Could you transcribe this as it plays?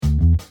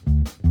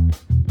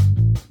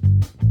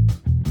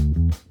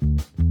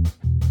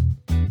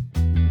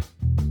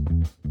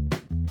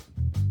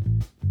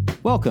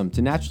Welcome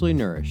to Naturally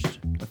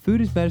Nourished, a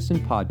food is medicine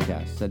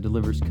podcast that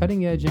delivers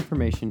cutting-edge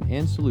information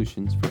and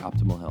solutions for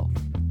optimal health.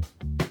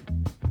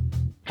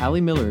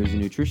 Carli Miller is a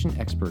nutrition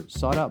expert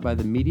sought out by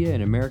the media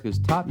and America's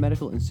top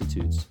medical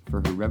institutes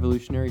for her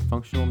revolutionary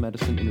functional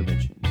medicine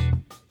interventions.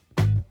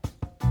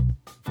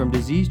 From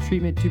disease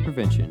treatment to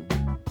prevention,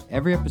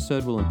 every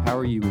episode will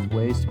empower you with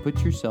ways to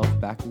put yourself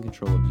back in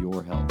control of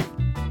your health.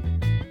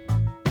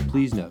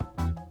 Please note,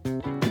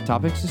 the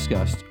topics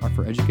discussed are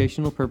for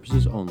educational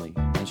purposes only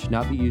and should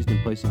not be used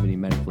in place of any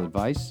medical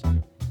advice,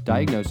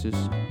 diagnosis,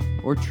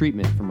 or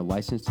treatment from a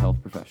licensed health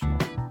professional.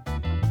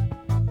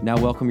 Now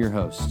welcome your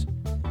host,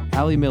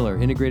 Carli Miller,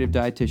 integrative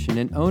dietitian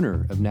and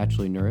owner of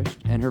Naturally Nourished,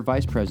 and her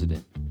vice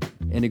president,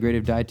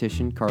 integrative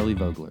dietitian Carli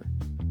Vogler.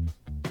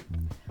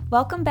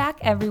 Welcome back,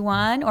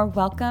 everyone, or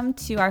welcome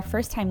to our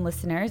first-time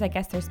listeners. I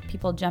guess there's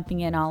people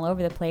jumping in all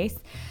over the place.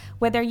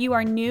 Whether you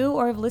are new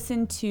or have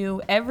listened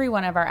to every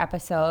one of our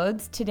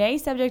episodes,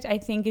 today's subject, I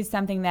think, is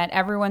something that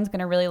everyone's going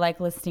to really like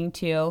listening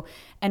to.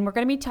 And we're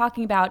going to be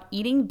talking about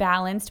eating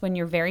balanced when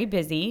you're very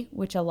busy,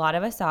 which a lot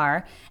of us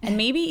are, and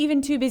maybe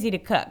even too busy to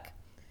cook.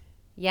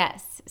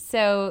 Yes.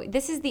 So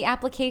this is the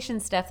application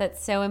stuff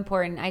that's so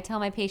important. I tell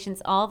my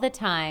patients all the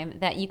time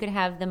that you could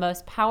have the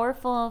most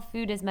powerful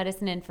food as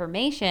medicine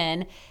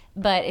information,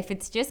 but if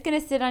it's just going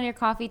to sit on your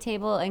coffee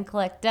table and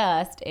collect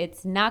dust,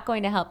 it's not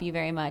going to help you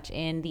very much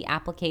in the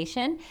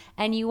application,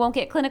 and you won't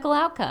get clinical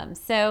outcomes.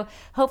 So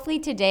hopefully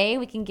today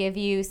we can give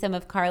you some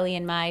of Carli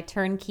and my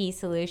turnkey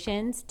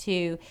solutions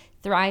to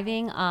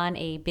thriving on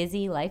a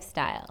busy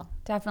lifestyle.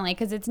 Definitely,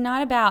 because it's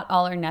not about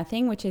all or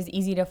nothing, which is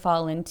easy to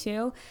fall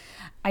into.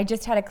 I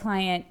just had a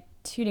client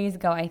 2 days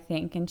ago, I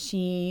think, and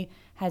she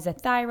has a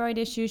thyroid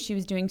issue. She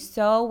was doing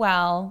so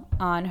well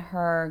on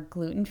her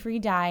gluten-free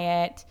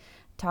diet,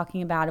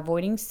 talking about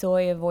avoiding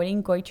soy,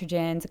 avoiding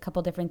goitrogens, a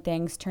couple different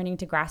things, turning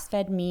to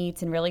grass-fed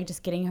meats, and really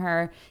just getting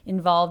her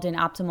involved in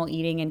optimal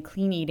eating and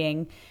clean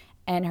eating.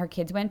 And her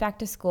kids went back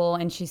to school,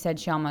 and she said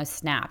she almost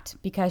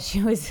snapped because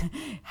she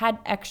had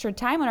extra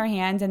time on her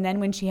hands. And then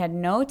when she had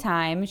no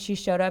time, she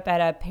showed up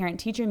at a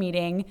parent-teacher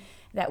meeting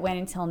that went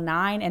until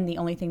 9, and the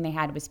only thing they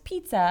had was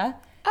pizza.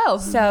 Oh.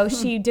 So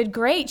she did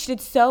great. She did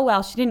so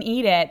well. She didn't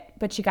eat it,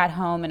 but she got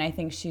home, and I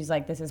think she's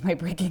like, this is my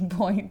breaking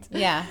point.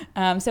 Yeah.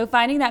 So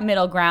finding that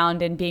middle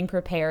ground and being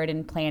prepared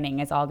and planning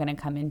is all going to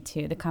come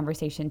into the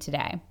conversation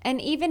today.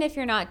 And even if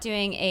you're not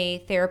doing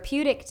a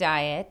therapeutic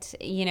diet,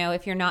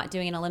 if you're not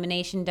doing an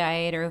elimination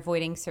diet or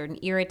avoiding certain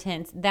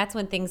irritants, that's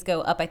when things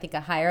go up, I think,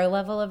 a higher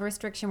level of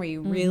restriction where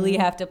you really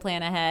have to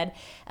plan ahead.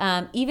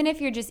 Even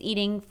if you're just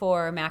eating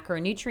for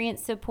macronutrient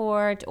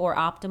support or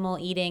optimal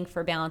eating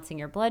for balancing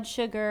your blood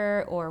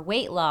sugar or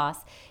weight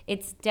loss,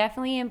 it's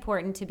definitely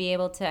important to be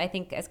able to, I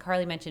think, as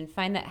Carli mentioned,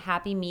 find that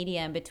happy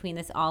medium between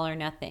this all or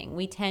nothing.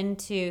 We tend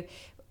to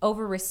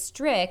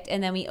over-restrict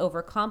and then we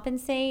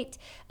overcompensate,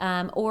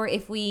 or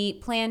if we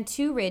plan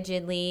too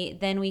rigidly,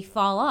 then we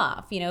fall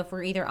off. If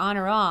we're either on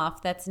or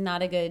off, that's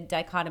not a good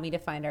dichotomy to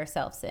find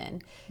ourselves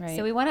in. Right.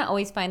 So we want to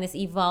always find this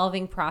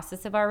evolving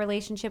process of our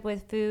relationship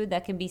with food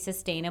that can be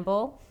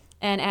sustainable.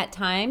 And at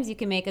times you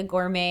can make a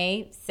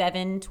gourmet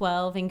 7,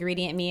 12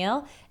 ingredient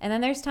meal. And then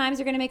there's times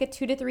you're going to make a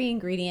 2 to 3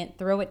 ingredient,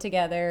 throw it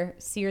together,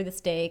 sear the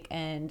steak,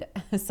 and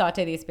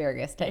saute the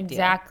asparagus type deal.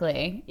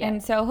 Exactly. Yeah.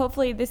 And so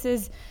hopefully this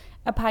is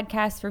a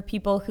podcast for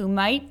people who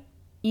might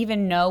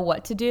even know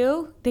what to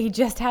do. They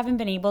just haven't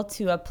been able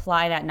to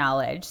apply that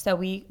knowledge. So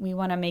we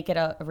want to make it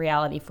a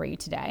reality for you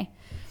today.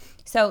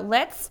 So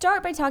let's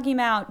start by talking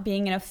about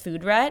being in a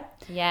food rut.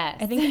 Yes.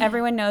 I think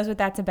everyone knows what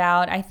that's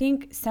about. I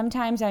think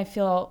sometimes I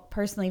feel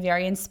personally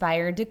very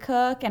inspired to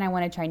cook and I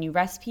want to try new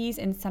recipes.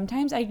 And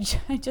sometimes I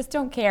just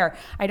don't care.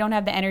 I don't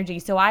have the energy.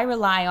 So I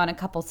rely on a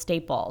couple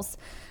staples.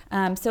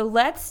 So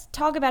let's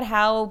talk about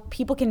how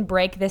people can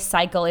break this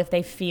cycle if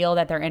they feel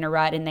that they're in a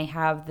rut and they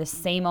have the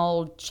same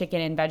old chicken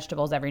and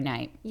vegetables every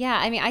night. Yeah,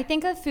 I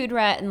think of food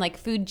rut and like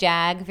food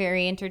jag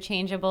very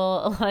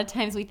interchangeable. A lot of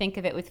times we think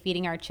of it with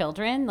feeding our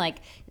children, like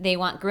they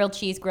want grilled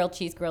cheese, grilled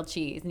cheese, grilled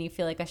cheese, and you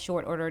feel like a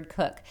short-ordered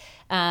cook.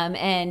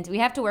 And we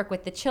have to work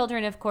with the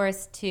children, of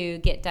course, to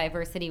get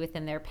diversity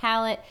within their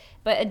palate.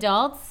 But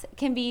adults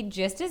can be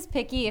just as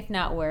picky, if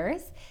not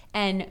worse.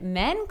 And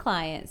men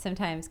clients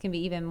sometimes can be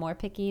even more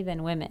picky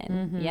than women.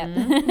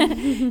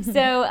 Yep.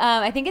 So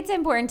I think it's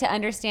important to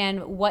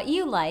understand what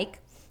you like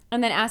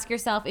and then ask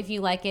yourself if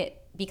you like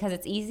it because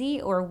it's easy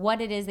or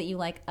what it is that you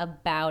like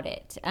about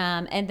it.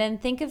 And then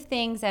think of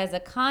things as a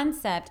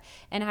concept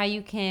and how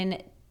you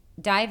can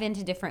dive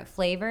into different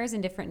flavors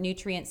and different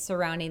nutrients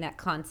surrounding that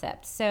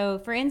concept. So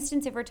for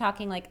instance, if we're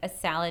talking like a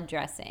salad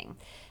dressing,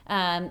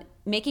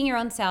 making your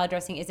own salad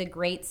dressing is a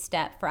great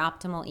step for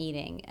optimal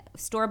eating.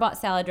 Store-bought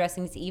salad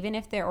dressings, even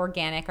if they're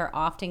organic, are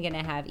often going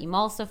to have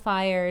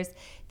emulsifiers,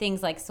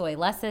 things like soy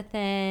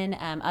lecithin,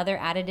 other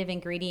additive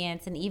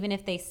ingredients, and even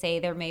if they say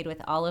they're made with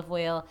olive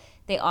oil,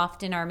 they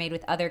often are made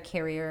with other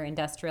carrier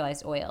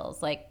industrialized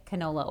oils like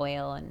canola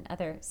oil and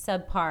other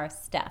subpar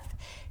stuff.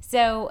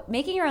 So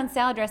making your own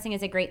salad dressing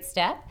is a great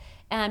step.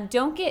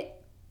 Don't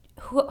get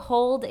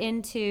hold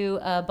into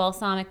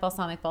balsamic.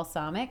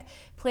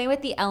 play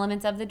with the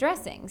elements of the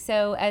dressing.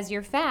 So as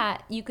your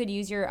fat, you could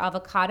use your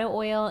avocado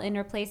oil in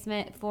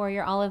replacement for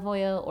your olive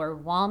oil or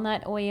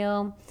walnut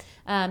oil.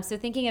 So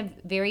thinking of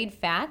varied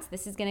fats,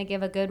 this is going to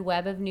give a good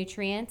web of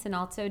nutrients and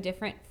also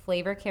different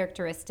flavor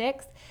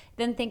characteristics.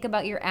 Then think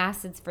about your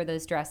acids for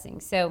those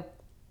dressings. So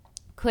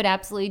could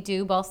absolutely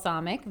do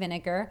balsamic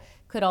vinegar,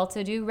 could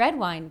also do red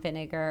wine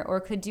vinegar,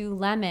 or could do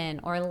lemon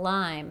or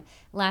lime.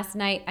 Last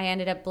night, I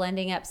ended up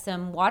blending up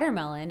some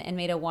watermelon and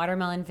made a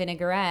watermelon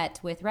vinaigrette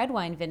with red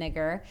wine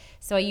vinegar.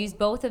 So I used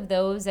both of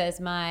those as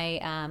my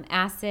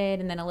acid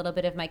and then a little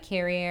bit of my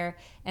carrier.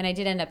 And I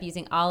did end up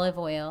using olive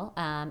oil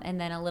and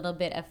then a little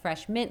bit of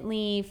fresh mint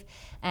leaf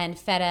and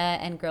feta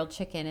and grilled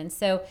chicken. And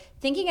so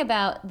thinking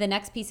about the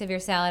next piece of your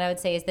salad, I would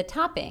say is the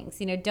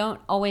toppings. Don't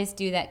always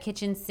do that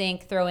kitchen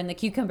sink, throw in the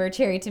cucumber,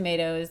 cherry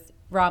tomatoes,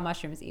 raw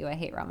mushrooms. Ew, I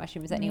hate raw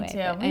mushrooms anyway.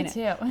 Me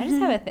too. I just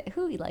have a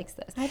who likes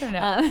those? I don't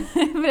know.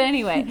 But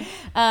anyway,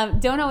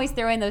 don't always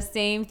throw in those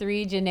same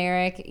 3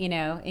 generic,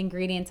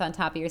 ingredients on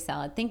top of your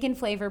salad. Think in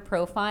flavor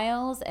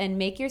profiles and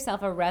make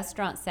yourself a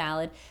restaurant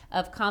salad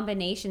of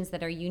combinations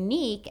that are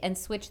unique and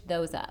switch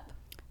those up.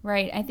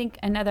 Right. I think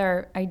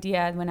another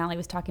idea when Ali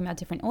was talking about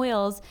different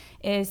oils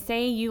is,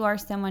 say you are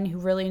someone who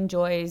really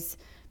enjoys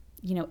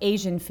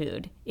Asian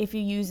food. If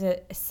you use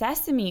a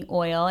sesame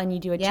oil and you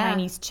do a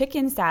Chinese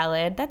chicken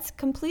salad, that's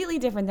completely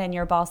different than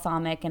your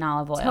balsamic and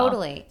olive oil.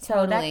 Totally.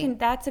 So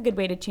that's a good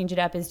way to change it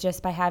up, is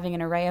just by having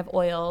an array of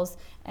oils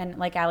and,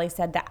 like Ali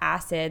said, the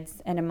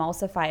acids and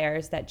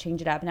emulsifiers that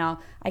change it up. Now,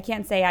 I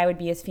can't say I would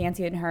be as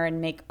fancy as her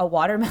and make a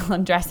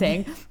watermelon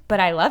dressing, but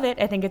I love it.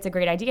 I think it's a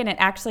great idea. And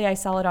I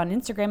saw it on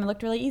Instagram. It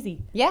looked really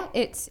easy. Yeah,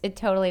 it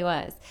totally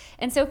was.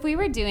 And so if we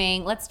were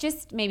doing, let's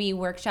just maybe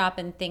workshop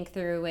and think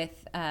through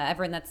with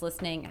everyone that's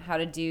listening how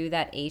to do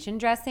that Asian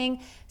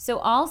dressing. So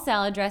all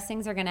salad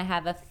dressings are going to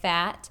have a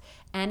fat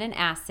and an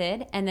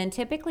acid, and then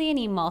typically an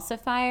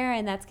emulsifier,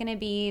 and that's going to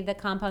be the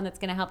compound that's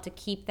going to help to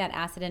keep that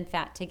acid and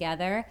fat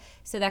together.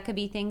 So that could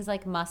be things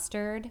like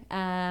mustard,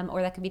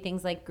 or that could be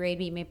things like grade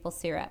B maple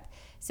syrup.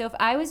 So if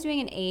I was doing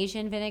an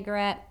Asian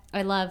vinaigrette,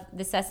 I love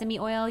the sesame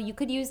oil. You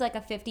could use like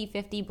a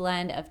 50-50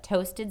 blend of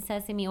toasted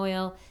sesame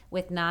oil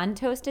with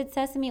non-toasted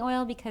sesame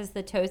oil, because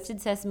the toasted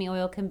sesame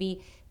oil can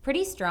be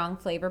pretty strong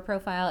flavor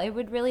profile. It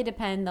would really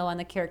depend, though, on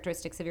the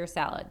characteristics of your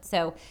salad,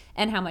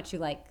 and how much you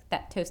like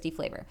that toasty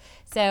flavor.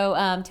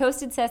 So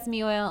toasted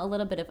sesame oil, a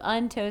little bit of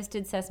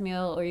untoasted sesame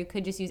oil, or you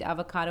could just use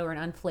avocado or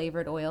an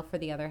unflavored oil for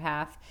the other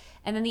half.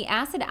 And then the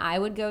acid I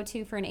would go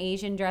to for an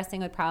Asian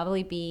dressing would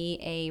probably be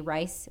a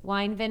rice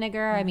wine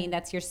vinegar. I mean,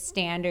 that's your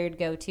standard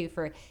go-to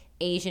for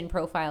Asian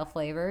profile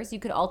flavors. You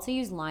could also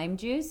use lime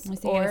juice,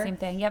 or same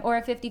thing. Yep. Or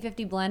a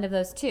 50-50 blend of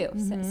those two.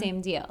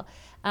 Same deal.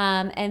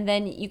 And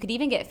then you could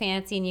even get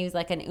fancy and use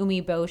like an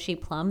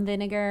umeboshi plum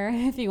vinegar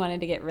if you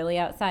wanted to get really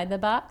outside the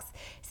box.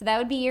 So that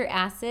would be your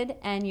acid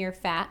and your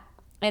fat.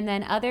 And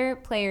then other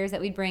players that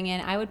we'd bring in,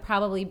 I would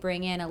probably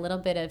bring in a little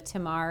bit of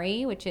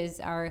tamari, which is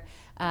our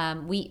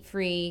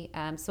wheat-free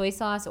soy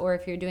sauce, or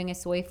if you're doing a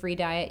soy-free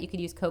diet, you could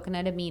use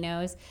coconut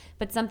aminos,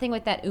 but something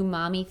with that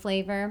umami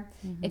flavor.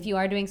 If you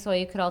are doing soy,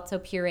 you could also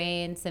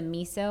puree in some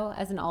miso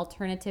as an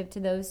alternative to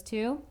those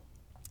two,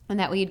 and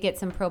that way you'd get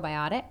some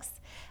probiotics.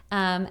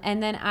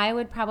 And then I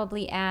would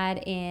probably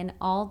add in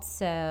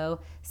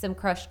also some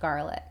crushed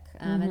garlic.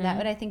 And that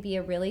would, I think, be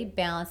a really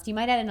balanced. You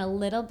might add in a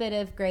little bit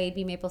of grade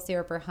B maple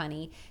syrup or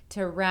honey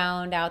to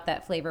round out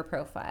that flavor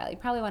profile. You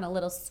probably want a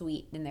little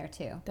sweet in there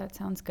too. That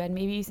sounds good.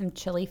 Maybe some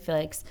chili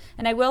flakes.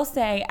 And I will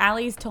say,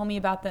 Ali's told me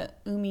about the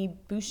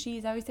umeboshi,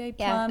 is that what you say?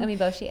 Plum? Yeah,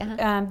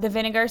 umeboshi. The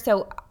vinegar.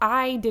 So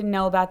I didn't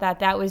know about that.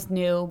 That was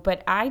new.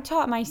 But I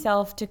taught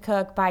myself to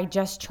cook by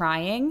just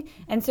trying.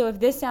 And so if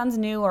this sounds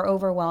new or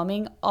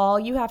overwhelming, all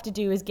you have to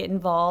do is get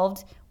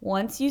involved.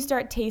 Once you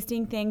start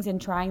tasting things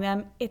and trying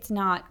them, it's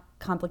not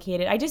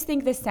complicated. I just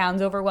think this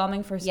sounds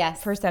overwhelming for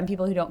some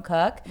people who don't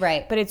cook.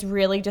 Right. But it's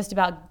really just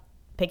about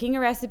picking a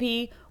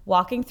recipe,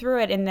 walking through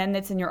it, and then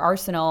it's in your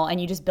arsenal, and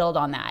you just build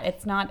on that.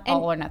 It's not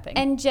all or nothing.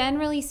 And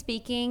generally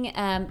speaking,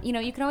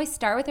 you can always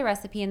start with a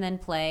recipe and then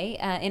play.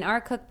 In our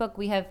cookbook,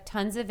 we have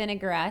tons of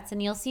vinaigrettes,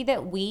 and you'll see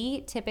that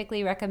we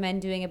typically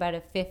recommend doing about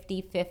a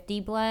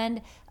 50-50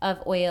 blend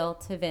of oil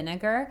to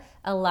vinegar.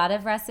 A lot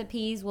of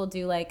recipes will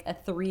do like a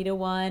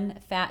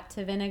 3-to-1 fat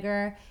to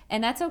vinegar,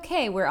 and that's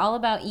okay. We're all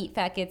about eat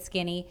fat, get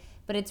skinny.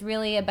 But it's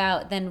really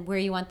about then where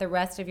you want the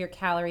rest of your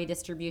calorie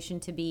distribution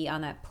to be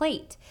on that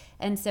plate.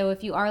 And so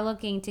if you are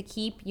looking to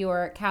keep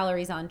your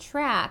calories on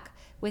track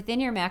within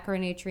your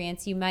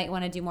macronutrients, you might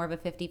want to do more of a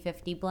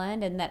 50-50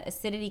 blend, and that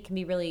acidity can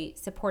be really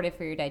supportive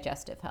for your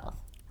digestive health.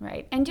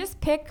 Right. And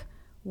just pick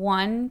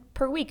one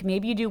per week.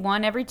 Maybe you do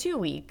one every 2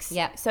 weeks.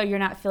 Yeah. So you're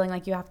not feeling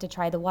like you have to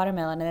try the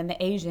watermelon and then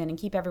the Asian and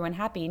keep everyone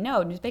happy.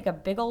 No, just make a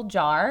big old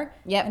jar.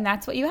 Yep. And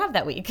that's what you have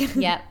that week.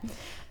 Yep.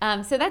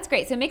 So that's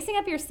great. So mixing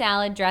up your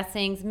salad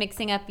dressings,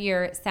 mixing up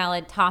your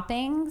salad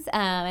toppings,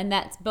 and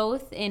that's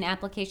both in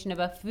application of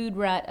a food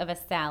rut of a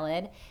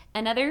salad.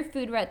 Another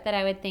food rut that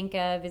I would think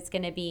of is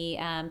going to be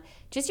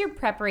just your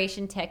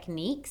preparation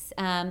techniques.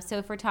 So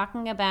if we're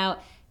talking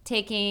about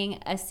taking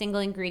a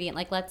single ingredient,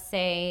 like let's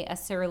say a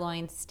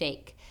sirloin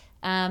steak.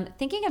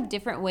 Thinking of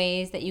different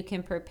ways that you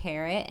can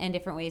prepare it and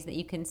different ways that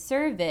you can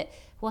serve it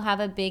will have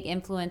a big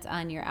influence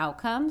on your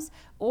outcomes,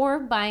 or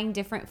buying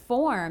different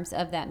forms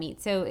of that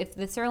meat. So if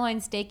the sirloin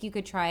steak, you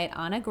could try it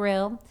on a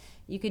grill.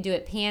 You could do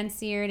it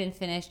pan-seared and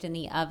finished in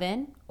the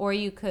oven, or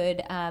you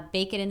could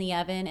bake it in the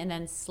oven and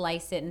then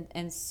slice it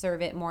and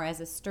serve it more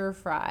as a stir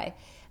fry.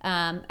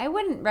 I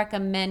wouldn't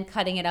recommend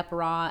cutting it up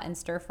raw and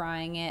stir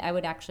frying it. I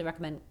would actually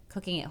recommend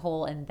cooking it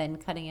whole and then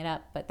cutting it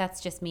up, but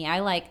that's just me. I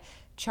like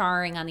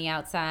charring on the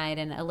outside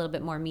and a little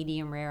bit more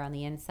medium rare on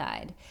the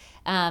inside.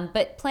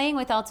 But playing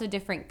with also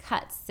different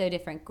cuts, so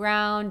different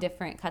ground,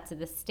 different cuts of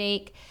the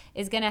steak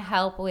is going to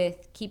help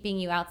with keeping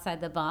you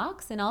outside the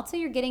box. And also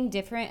you're getting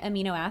different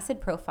amino acid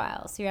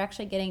profiles. So you're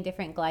actually getting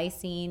different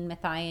glycine,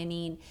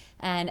 methionine.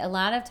 And a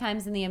lot of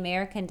times in the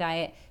American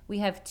diet, we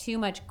have too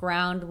much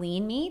ground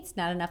lean meats,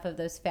 not enough of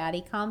those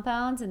fatty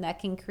compounds, and that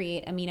can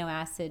create amino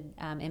acid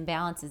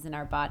imbalances in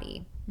our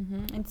body.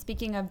 Mm-hmm. And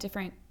speaking of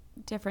different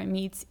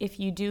meats, if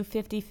you do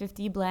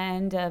 50-50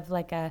 blend of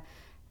like a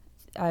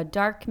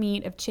dark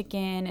meat of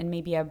chicken and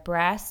maybe a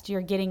breast,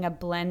 you're getting a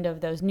blend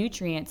of those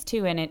nutrients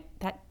too, and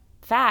that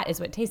fat is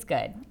what tastes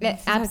good. So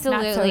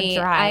absolutely. It's not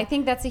so dry. I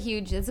think that's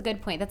a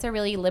good point. That's a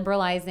really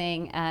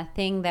liberalizing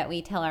thing that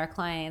we tell our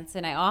clients,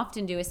 and I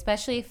often do,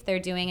 especially if they're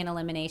doing an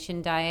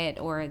elimination diet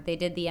or they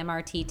did the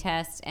MRT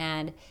test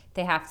and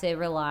they have to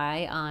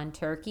rely on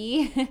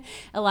turkey.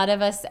 A lot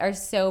of us are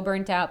so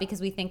burnt out because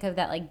we think of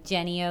that like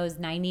Jennie-O's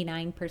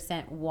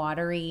 99%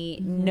 watery,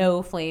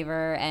 no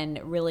flavor, and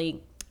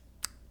really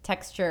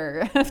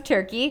texture of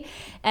turkey.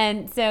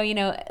 And so,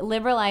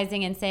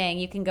 liberalizing and saying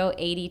you can go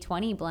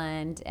 80-20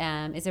 blend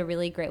is a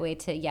really great way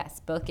to, yes,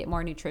 both get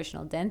more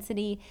nutritional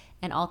density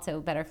and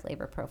also better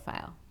flavor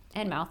profile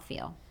and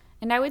mouthfeel.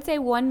 And I would say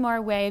one more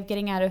way of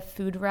getting out of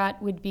food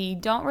rut would be,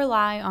 don't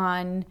rely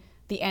on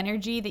the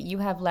energy that you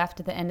have left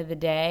at the end of the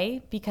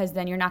day, because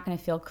then you're not going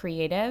to feel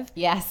creative.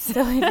 Yes.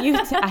 So if you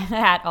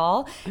at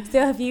all.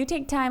 So if you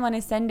take time on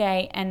a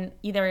Sunday and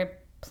either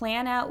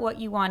plan out what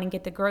you want and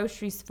get the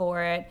groceries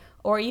for it,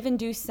 or even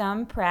do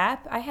some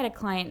prep. I had a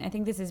client, I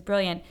think this is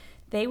brilliant.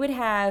 They would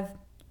have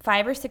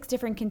 5 or 6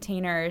 different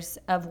containers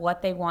of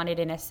what they wanted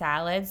in a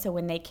salad. So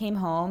when they came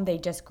home, they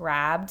just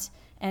grabbed,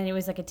 and it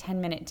was like a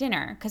 10-minute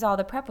dinner because all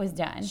the prep was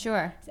done.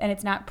 Sure. And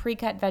it's not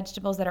pre-cut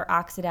vegetables that are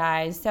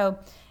oxidized. So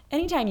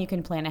anytime you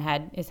can plan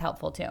ahead is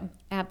helpful too.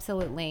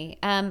 Absolutely.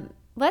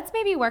 Let's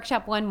maybe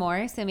workshop one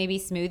more. So maybe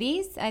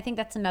smoothies. I think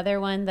that's another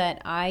one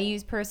that I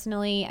use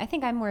personally. I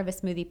think I'm more of a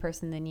smoothie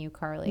person than you,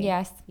 Carli.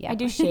 Yes. Yeah. I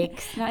do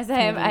shakes. I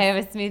have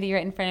a smoothie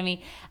right in front of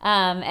me.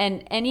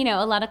 And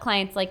a lot of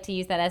clients like to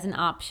use that as an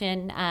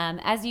option.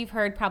 As you've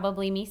heard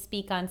probably me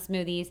speak on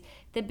smoothies,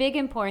 the big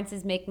importance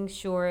is making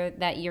sure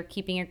that you're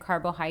keeping your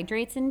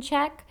carbohydrates in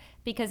check,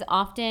 because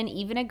often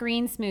even a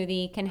green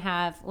smoothie can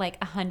have like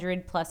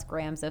 100+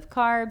 grams of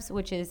carbs,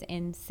 which is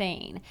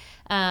insane.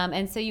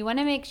 And so you want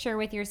to make sure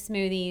with your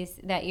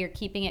smoothies that you're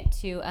keeping it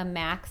to a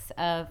max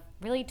of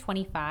really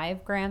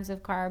 25 grams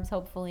of carbs,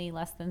 hopefully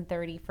less than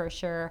 30 for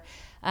sure,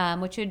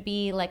 which would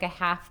be like a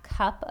half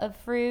cup of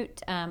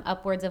fruit,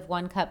 upwards of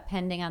 1 cup,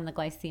 depending on the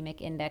glycemic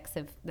index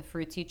of the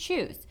fruits you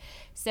choose.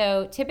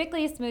 So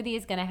typically a smoothie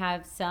is going to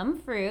have some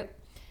fruit,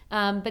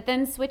 but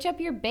then switch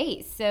up your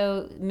base.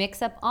 So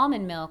mix up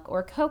almond milk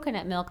or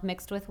coconut milk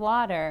mixed with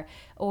water,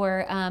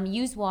 or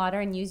use water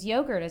and use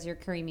yogurt as your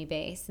creamy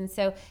base. And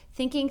so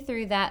thinking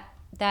through that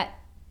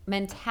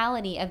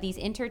mentality of these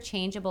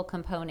interchangeable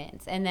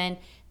components. And then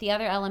the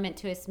other element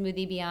to a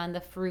smoothie beyond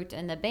the fruit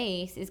and the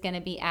base is going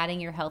to be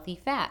adding your healthy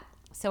fat.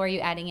 So are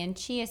you adding in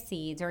chia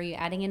seeds, or are you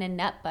adding in a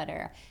nut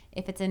butter?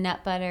 If it's a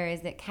nut butter,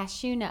 is it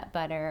cashew nut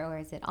butter, or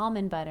is it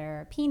almond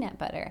butter or peanut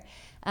butter?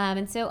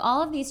 And so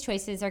all of these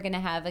choices are going to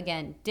have,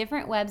 again,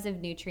 different webs of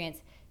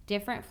nutrients,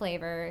 different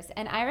flavors.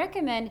 And I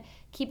recommend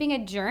keeping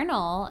a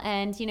journal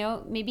and,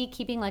 maybe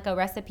keeping like a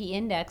recipe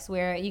index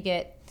where you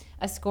get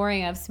a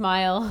scoring of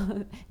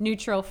smile,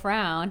 neutral,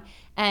 frown,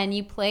 and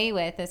you play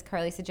with, as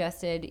Carli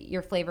suggested,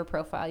 your flavor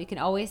profile. You can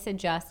always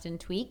adjust and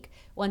tweak.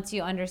 Once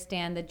you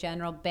understand the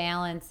general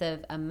balance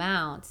of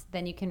amounts,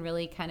 then you can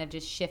really kind of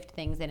just shift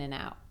things in and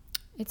out.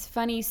 It's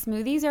funny,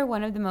 smoothies are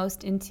one of the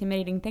most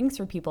intimidating things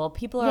for people.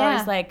 People are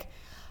always like,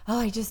 oh,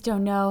 I just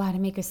don't know how to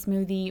make a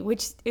smoothie,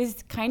 which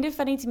is kind of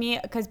funny to me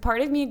because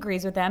part of me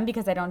agrees with them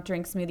because I don't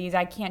drink smoothies.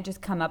 I can't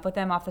just come up with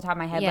them off the top of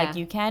my head like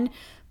you can.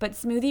 But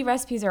smoothie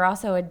recipes are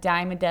also a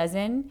dime a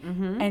dozen.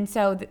 Mm-hmm. And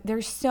so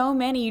there's so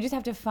many. You just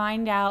have to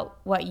find out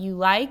what you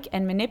like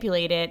and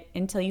manipulate it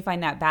until you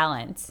find that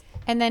balance.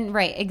 And then,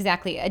 right,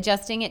 exactly.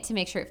 Adjusting it to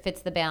make sure it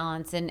fits the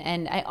balance.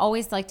 And I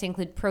always like to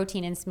include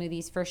protein in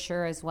smoothies for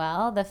sure as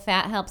well. The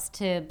fat helps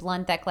to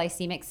blunt that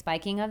glycemic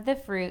spiking of the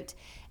fruit.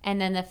 And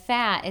then the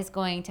fat is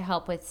going to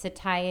help with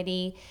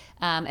satiety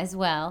as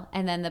well.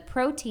 And then the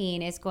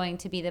protein is going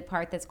to be the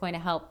part that's going to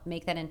help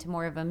make that into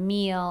more of a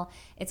meal.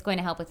 It's going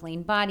to help with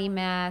lean body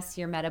mass,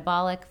 your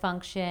metabolic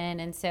function.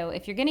 And so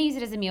if you're going to use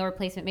it as a meal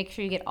replacement, make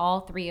sure you get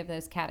all 3 of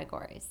those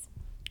categories.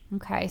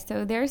 Okay,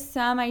 so there's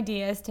some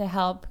ideas to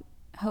help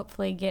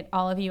hopefully get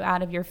all of you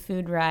out of your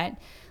food rut.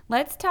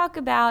 Let's talk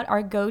about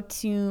our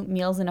go-to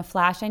meals in a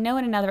flash. I know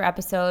in another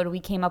episode we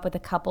came up with a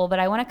couple, but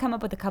I want to come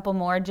up with a couple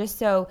more just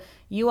so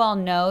you all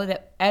know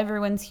that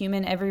everyone's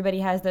human. Everybody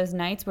has those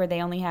nights where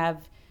they only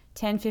have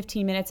 10,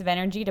 15 minutes of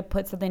energy to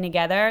put something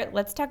together.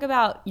 Let's talk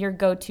about your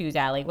go-tos,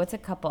 Allie. What's a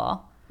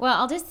couple? Well,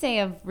 I'll just say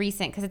of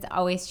recent, because it's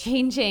always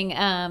changing,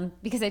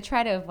 because I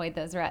try to avoid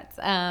those ruts.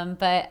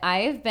 But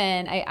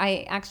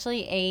I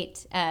actually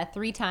ate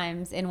 3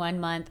 times in 1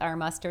 month our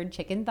mustard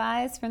chicken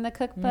thighs from the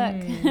cookbook.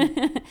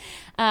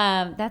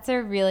 That's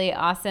a really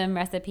awesome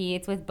recipe.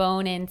 It's with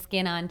bone and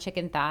skin on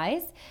chicken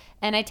thighs.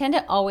 And I tend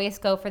to always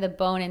go for the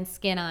bone and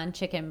skin on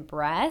chicken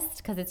breast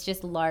because it's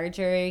just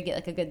larger. You get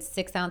like a good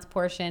 6-ounce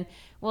portion.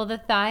 Well, the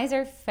thighs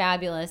are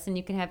fabulous, and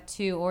you can have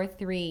 2 or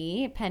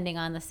 3 depending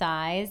on the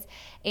size.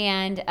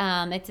 And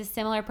it's a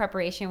similar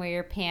preparation where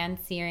you're pan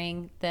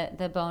searing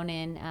the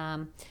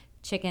bone-in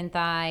chicken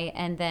thigh,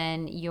 and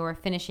then you're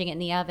finishing it in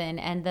the oven.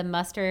 And the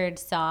mustard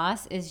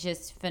sauce is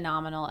just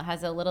phenomenal. It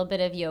has a little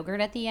bit of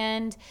yogurt at the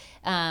end,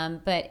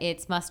 but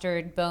it's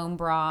mustard, bone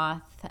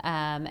broth,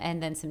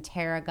 and then some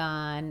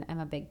tarragon. I'm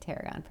a big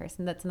tarragon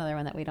person. That's another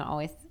one that we don't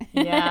always.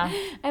 Yeah.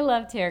 I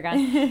love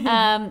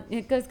tarragon.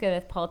 It goes good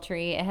with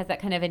poultry. It has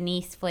that kind of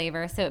anise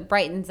flavor, so it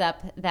brightens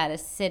up that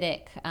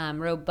acidic,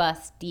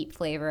 robust, deep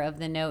flavor of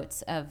the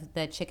notes of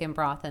the chicken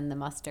broth and the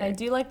mustard. I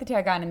do like the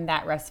tarragon in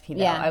that recipe,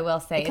 though. I will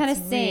say it kind of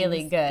sings.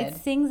 Really good. It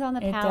sings on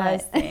the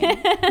palate.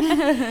 It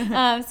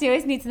does sing. So you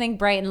always need something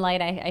bright and light,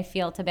 I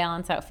feel, to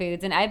balance out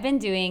foods. And I've been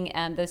doing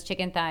those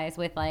chicken thighs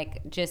with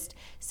like just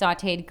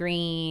sauteed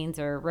greens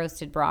or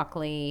roasted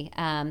broccoli.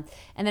 And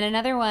then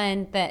another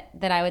one that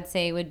I would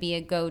say would be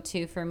a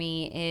go-to for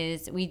me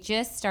is we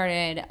just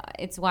started,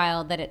 it's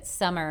wild that it's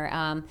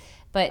summer,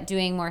 but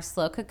doing more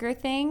slow cooker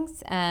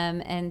things.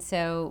 And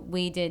so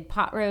we did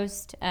pot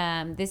roast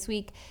this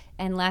week.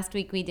 And last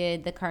week we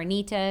did the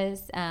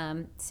carnitas.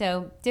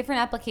 So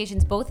different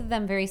applications, both of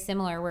them very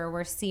similar, where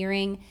we're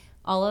searing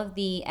all of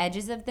the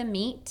edges of the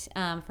meat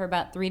for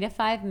about 3 to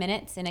 5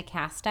 minutes in a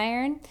cast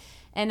iron.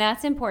 And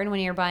that's important when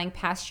you're buying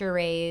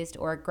pasture-raised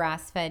or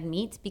grass-fed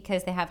meats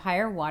because they have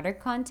higher water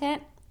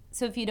content.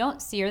 So if you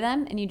don't sear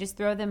them and you just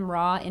throw them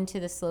raw into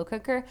the slow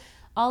cooker,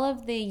 all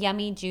of the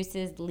yummy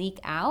juices leak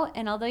out.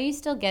 And although you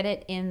still get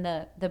it in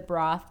the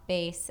broth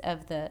base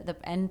of the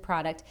end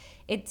product,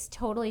 it's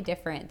totally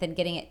different than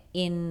getting it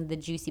in the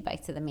juicy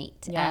bites of the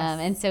meat. Yes.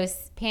 And so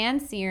pan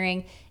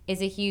searing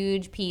is a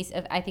huge piece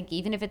of, I think,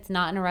 even if it's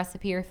not in a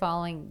recipe you're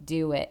following,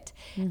 do it.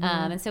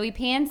 And so we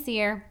pan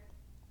sear.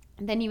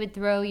 Then you would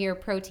throw your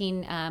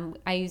protein.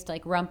 I used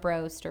like rump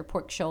roast or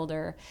pork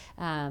shoulder,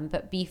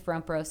 but beef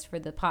rump roast for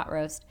the pot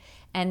roast.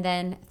 And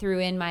then threw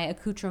in my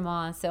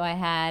accoutrements. So I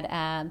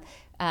had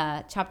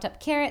chopped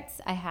up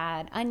carrots. I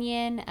had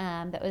onion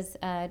that was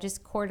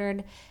just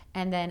quartered.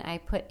 And then I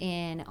put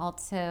in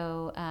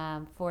also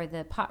for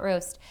the pot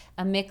roast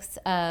a mix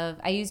of,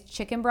 I used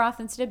chicken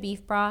broth instead of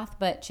beef broth,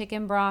 but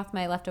chicken broth,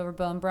 my leftover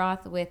bone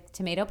broth with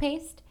tomato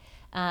paste.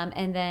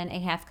 And then a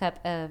 1/2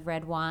 cup of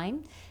red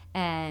wine.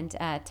 And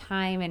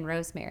thyme and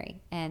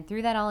rosemary, and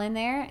threw that all in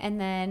there.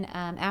 And then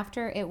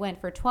after it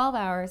went for 12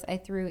 hours, I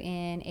threw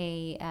in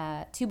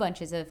 2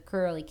 bunches of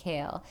curly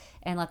kale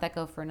and let that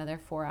go for another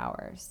 4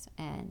 hours.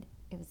 And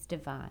it was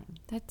divine.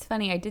 That's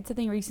funny. I did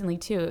something recently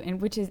too,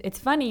 and it's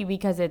funny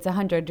because it's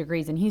 100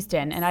 degrees in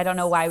Houston, and I don't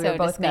know why we were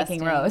both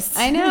making roasts.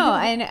 I know.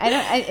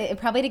 I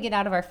probably to get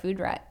out of our food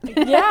rut.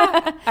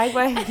 Yeah,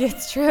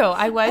 it's true.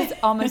 I was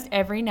almost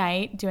every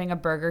night doing a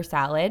burger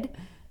salad.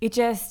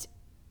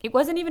 It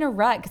wasn't even a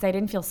rut because I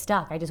didn't feel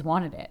stuck. I just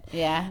wanted it.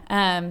 Yeah.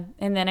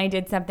 And then I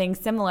did something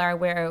similar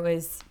where it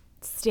was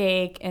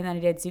steak, and then I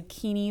did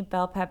zucchini,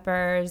 bell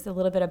peppers, a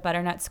little bit of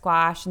butternut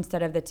squash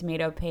instead of the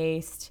tomato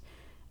paste,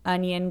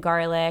 onion,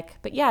 garlic.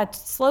 But yeah,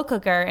 slow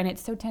cooker, and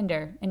it's so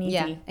tender and easy.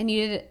 Yeah. And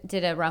you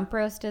did a rump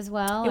roast as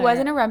well? It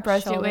wasn't a rump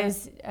roast. Shoulder? It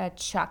was a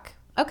chuck.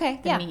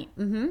 Okay. The meat.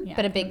 Mm-hmm. Yeah.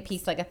 But a big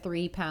piece, like a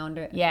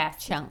 3-pounder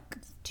chunk.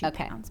 2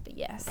 pounds, but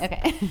yes.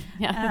 Okay.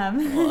 Yeah.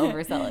 We'll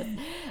oversell it.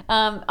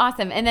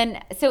 Awesome. And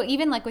then, so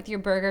even like with your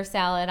burger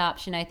salad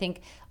option, I think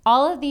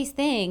all of these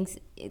things,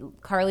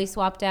 Carli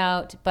swapped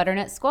out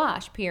butternut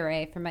squash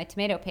puree for my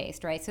tomato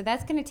paste, right? So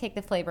that's going to take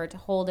the flavor to a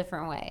whole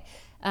different way.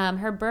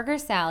 Her burger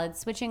salad,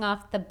 switching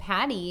off the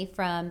patty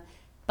from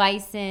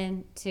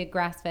bison to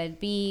grass-fed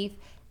beef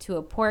to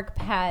a pork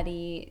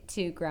patty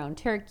to ground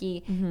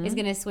turkey is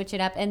going to switch it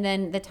up. And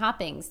then the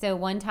toppings. So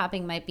one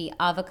topping might be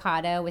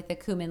avocado with a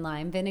cumin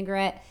lime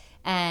vinaigrette.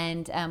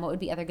 And what would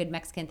be other good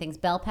Mexican things?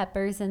 Bell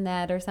peppers in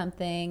that or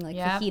something. Like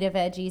fajita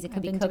veggies. It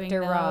could be cooked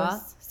or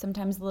raw.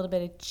 Sometimes a little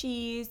bit of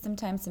cheese.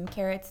 Sometimes some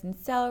carrots and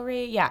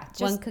celery. Yeah.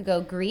 One could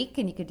go Greek,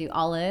 and you could do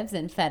olives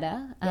and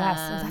feta.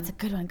 Yes. That's a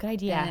good one. Good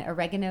idea. And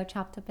oregano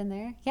chopped up in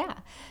there. Yeah.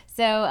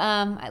 So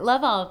I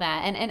love all of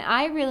that. And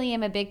I really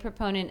am a big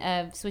proponent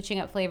of switching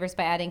up flavors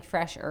by adding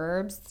fresh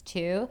herbs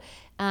too.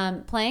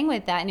 Playing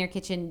with that in your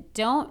kitchen.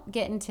 Don't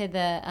get into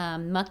the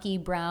mucky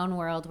brown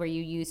world where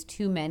you use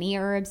too many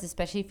herbs,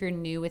 especially if you're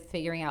new with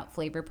figuring out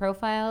flavor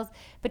profiles.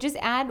 But just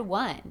add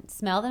one.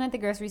 Smell them at the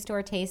grocery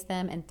store, taste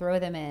them, and throw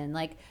them in.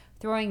 Like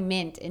throwing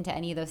mint into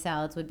any of those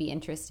salads would be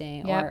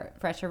interesting, or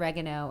fresh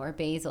oregano or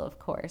basil, of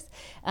course.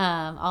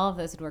 All of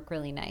those would work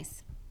really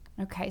nice.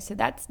 Okay, so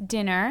that's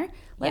dinner.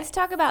 Let's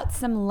talk about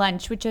some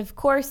lunch, which of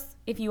course,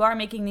 if you are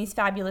making these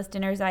fabulous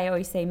dinners, I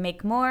always say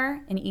make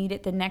more and eat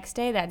it the next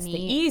day. That's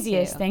the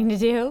easiest thing to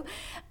do.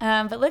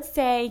 But let's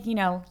say,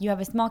 you have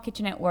a small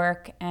kitchen at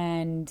work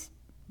and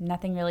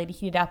nothing really to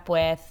heat it up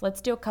with.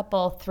 Let's do a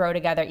couple throw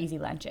together easy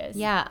lunches.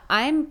 Yeah,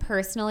 I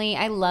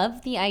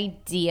love the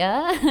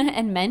idea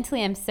and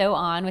mentally I'm so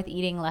on with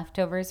eating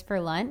leftovers for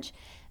lunch.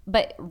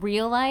 But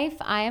real life,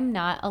 I am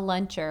not a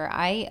luncher.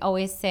 I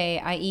always say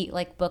I eat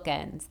like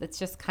bookends. That's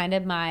just kind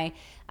of I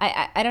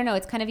don't know,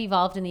 it's kind of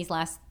evolved in these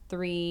last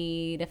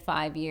 3 to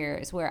 5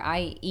 years where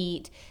I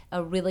eat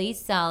a really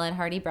solid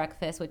hearty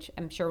breakfast, which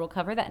I'm sure we'll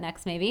cover that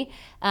next maybe,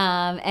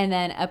 and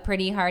then a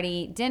pretty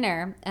hearty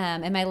dinner,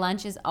 and my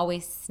lunch is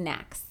always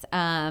snacks.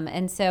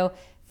 And so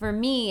for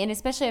me, and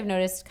especially I've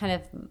noticed kind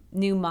of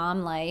new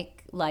mom life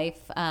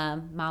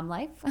of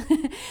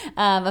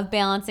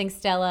balancing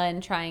Stella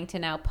and trying to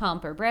now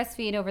pump or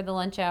breastfeed over the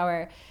lunch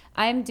hour,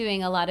 I'm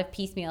doing a lot of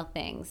piecemeal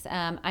things.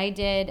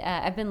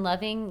 I've been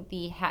loving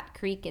the Hat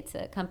Creek. It's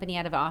a company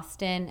out of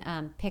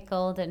Austin,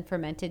 pickled and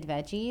fermented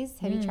veggies.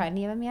 Have you tried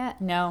any of them yet?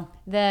 No.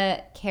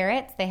 The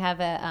carrots, they have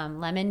a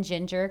lemon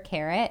ginger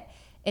carrot.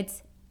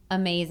 It's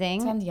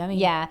amazing. Sounds yummy.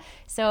 Yeah.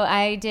 So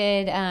I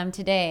did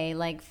today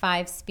like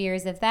 5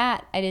 spears of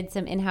that. I did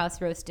some in-house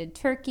roasted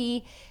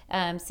turkey.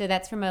 So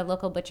that's from a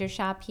local butcher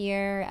shop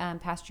here,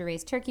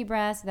 pasture-raised turkey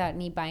breast without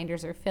any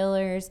binders or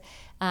fillers.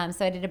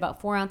 So I did about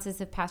 4 ounces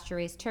of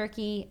pasture-raised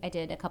turkey. I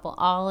did a couple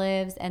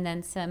olives and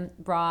then some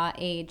raw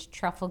aged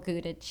truffle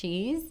Gouda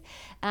cheese.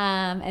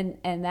 And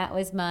that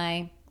was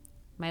my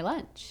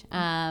lunch.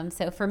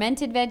 So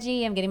fermented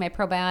veggie, I'm getting my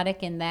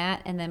probiotic in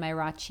that, and then my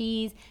raw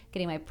cheese,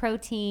 getting my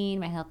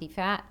protein, my healthy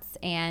fats.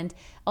 And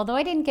although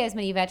I didn't get as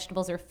many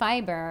vegetables or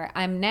fiber,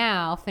 I'm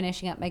now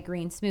finishing up my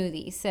green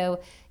smoothie.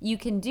 So you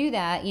can do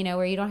that,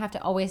 where you don't have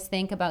to always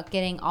think about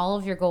getting all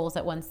of your goals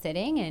at one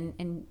sitting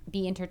and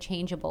be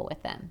interchangeable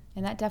with them.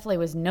 And that definitely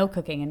was no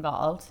cooking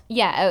involved.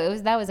 Yeah,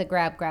 that was a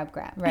grab.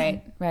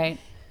 Right, right.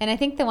 And I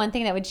think the one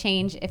thing that would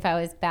change if I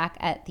was back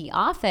at the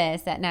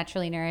office at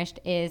Naturally Nourished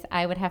is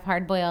I would have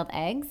hard-boiled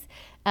eggs.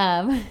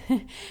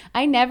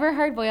 I never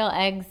hard-boil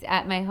eggs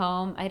at my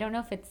home. I don't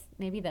know if it's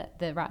maybe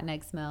the rotten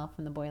egg smell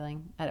from the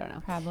boiling. I don't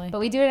know. Probably. But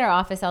we do it at our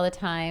office all the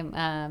time.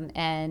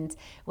 And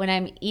when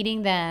I'm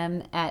eating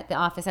them at the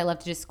office, I love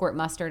to just squirt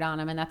mustard on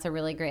them. And that's a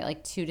really great,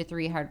 like 2 to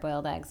 3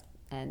 hard-boiled eggs.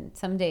 And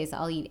some days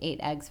I'll eat 8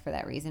 eggs for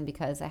that reason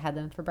because I had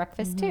them for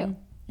breakfast too.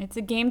 It's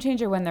a game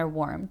changer when they're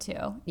warm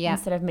too. Yeah.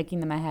 Instead of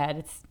making them ahead,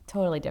 it's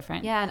totally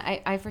different. Yeah,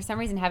 and I for some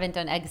reason haven't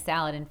done egg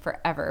salad in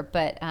forever,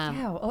 but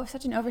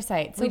such an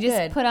oversight. So we just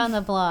good. put on the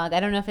blog. I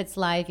don't know if it's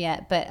live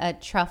yet, but a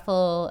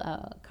truffle.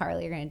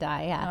 Carli, you're gonna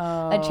die.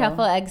 Yeah, a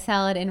truffle egg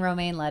salad in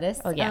romaine lettuce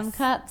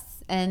cups,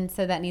 and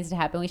so that needs to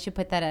happen. We should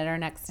put that at our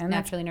next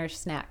Naturally Nourished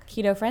snack.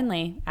 Keto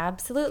friendly,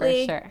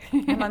 absolutely. For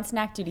sure. I'm on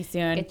snack duty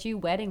soon. Get you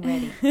wedding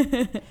ready.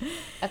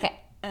 Okay.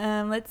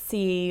 Let's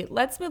see.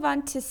 Let's move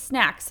on to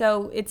snacks.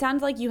 So it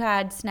sounds like you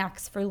had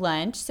snacks for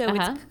lunch. So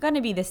it's going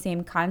to be the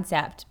same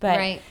concept.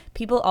 But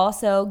people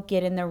also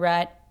get in the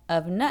rut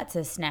of nuts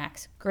as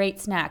snacks. Great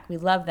snack. We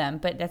love them.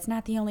 But that's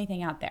not the only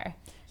thing out there.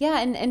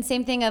 Yeah, and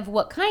same thing of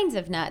what kinds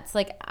of nuts.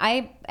 Like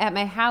I, at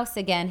my house,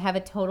 again, have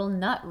a total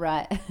nut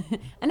rut.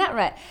 A nut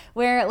rut.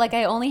 Where like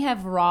I only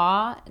have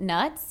raw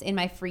nuts in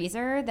my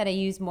freezer that I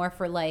use more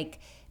for like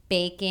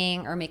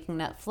baking or making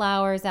nut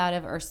flours out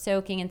of, or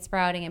soaking and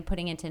sprouting and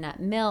putting into nut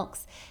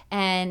milks.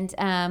 And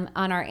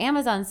on our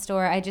Amazon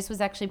store, I just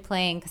was actually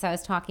playing because I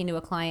was talking to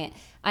a client.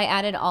 I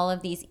added all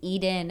of these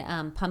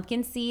Eden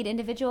pumpkin seed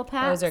individual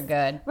packs. Those are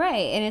good.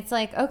 Right. And it's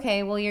like,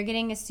 okay, well, you're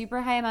getting a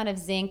super high amount of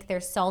zinc.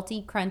 They're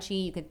salty,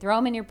 crunchy. You could throw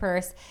them in your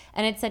purse.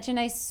 And it's such a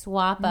nice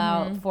swap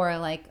out for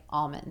like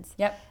almonds.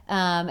 Yep.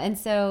 And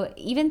so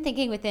even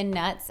thinking within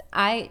nuts,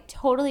 I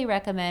totally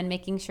recommend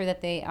making sure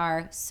that they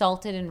are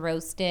salted and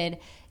roasted.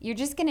 You're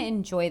just going to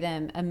enjoy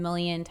them a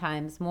million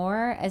times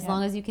more as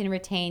long as you can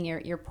retain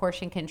your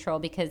portion control,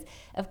 because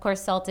of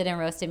course salted and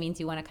roasted means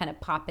you want to kind of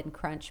pop and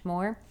crunch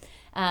more.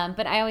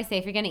 But I always say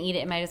if you're going to eat it,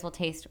 it might as well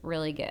taste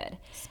really good.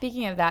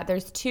 Speaking of that,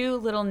 there's 2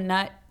 little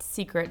nut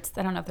secrets.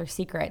 I don't know if they're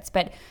secrets,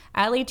 but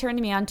Allie turned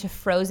me on to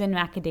frozen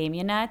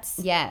macadamia nuts.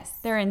 Yes.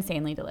 They're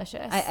insanely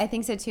delicious. I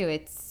think so too.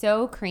 It's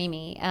so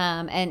creamy.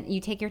 And you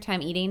take your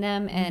time eating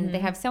them, and they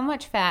have so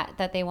much fat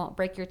that they won't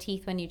break your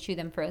teeth when you chew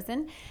them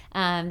frozen.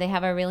 They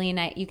have a really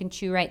nice, you can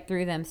chew right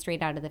through them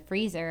straight out of the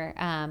freezer.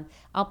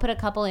 I'll put a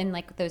couple in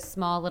like those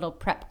small little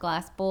prep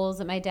glass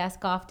bowls at my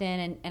desk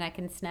often, and I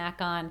can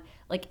snack on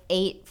like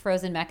 8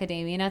 frozen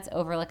macadamia nuts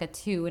over like a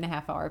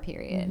 2.5 hour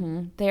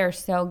period. They are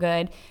so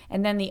good.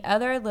 And then the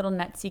other little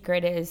nut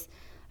secret is,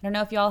 I don't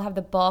know if y'all have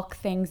the bulk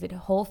things at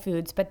Whole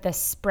Foods, but the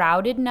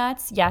sprouted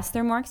nuts, yes,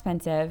 they're more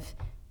expensive.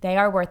 They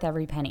are worth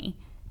every penny.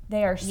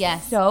 They are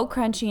so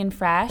crunchy and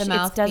fresh. It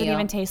doesn't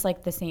even taste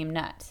like the same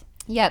nut.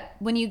 Yep.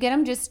 When you get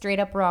them just straight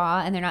up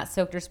raw and they're not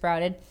soaked or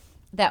sprouted,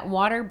 that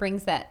water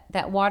brings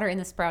that water in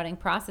the sprouting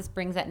process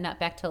brings that nut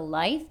back to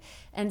life.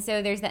 And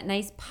so there's that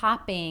nice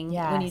popping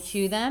when you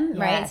chew them,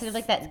 right? Instead of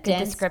like that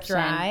dense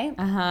dry.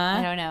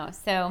 I don't know.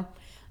 So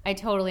I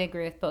totally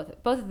agree with both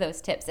of those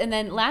tips. And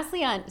then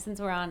lastly, since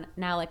we're on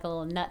now like a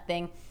little nut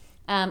thing,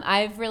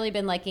 I've really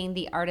been liking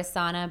the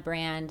Artisana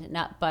brand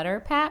nut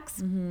butter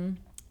packs.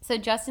 So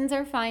Justin's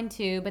are fine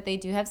too, but they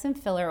do have some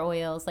filler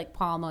oils like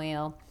palm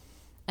oil.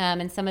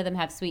 And some of them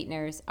have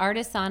sweeteners.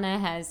 Artisana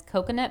has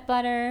coconut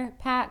butter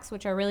packs,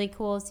 which are really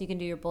cool. So you can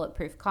do your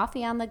bulletproof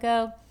coffee on the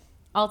go.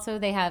 Also,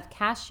 they have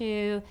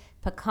cashew,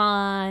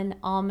 pecan,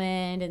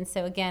 almond. And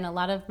so, again, a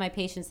lot of my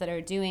patients that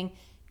are doing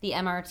the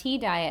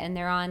MRT diet and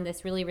they're on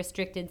this really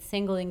restricted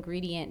single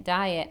ingredient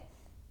diet,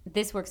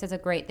 this works as a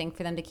great thing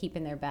for them to keep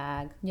in their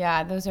bag.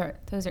 Yeah, those are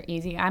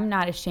easy. I'm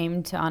not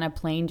ashamed to, on a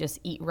plane, just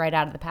eat right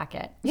out of the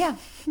packet. Yeah.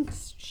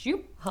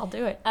 Shoot. I'll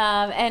do it.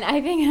 And I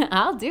think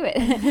I'll do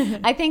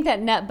it. I think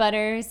that nut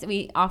butters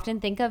we often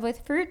think of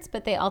with fruits,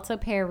 but they also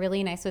pair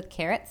really nice with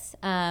carrots.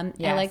 I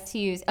like to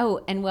use,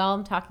 and while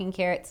I'm talking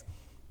carrots,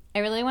 I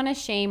really want to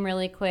shame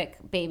really quick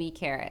baby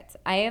carrots.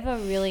 I have a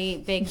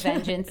really big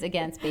vengeance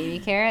against baby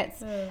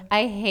carrots.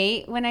 I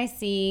hate when I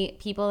see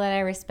people that I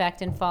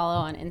respect and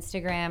follow on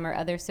Instagram or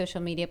other social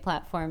media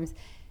platforms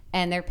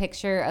and their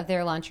picture of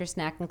their lunch or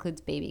snack includes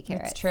baby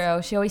carrots. It's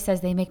true. She always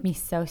says they make me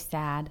so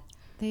sad.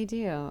 They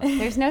do.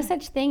 There's no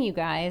such thing, you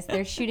guys.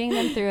 They're shooting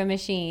them through a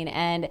machine,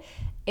 and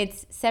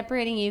it's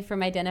separating you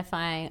from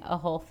identifying a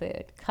whole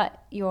food.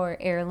 Cut your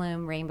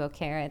heirloom rainbow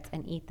carrots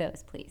and eat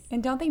those, please.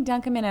 And don't they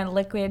dunk them in a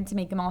liquid to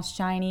make them all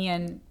shiny?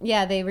 And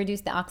yeah, they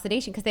reduce the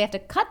oxidation because they have to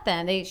cut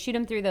them. They shoot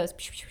them through those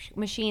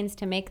machines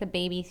to make the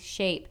baby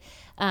shape.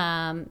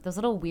 Those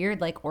little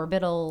weird, like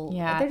orbital.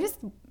 Yeah, they're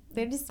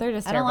just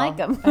I don't like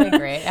them. I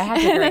agree. I have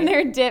to agree. And then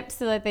they're dipped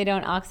so that they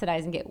don't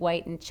oxidize and get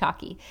white and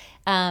chalky.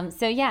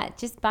 So yeah,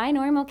 just buy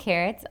normal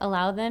carrots.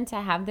 Allow them to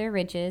have their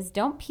ridges.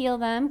 Don't peel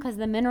them because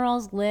the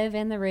minerals live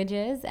in the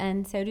ridges,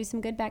 and so do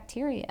some good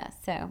bacteria.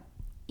 So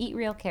eat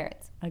real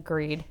carrots.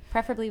 Agreed.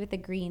 Preferably with the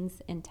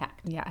greens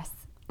intact. Yes.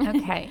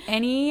 Okay.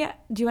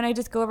 Do you want to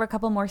just go over a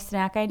couple more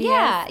snack ideas?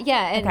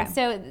 Yeah. And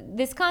so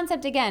this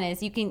concept again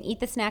is you can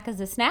eat the snack as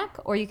a snack,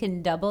 or you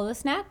can double the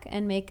snack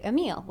and make a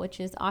meal, which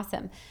is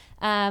awesome.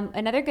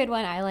 Another good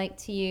one I like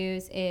to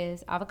use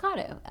is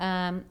avocado.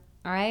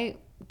 I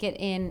get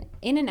in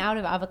and out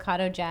of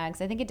avocado jags.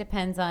 I think it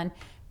depends on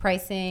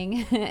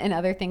pricing and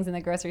other things in the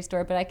grocery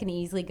store, but I can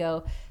easily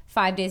go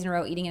 5 days in a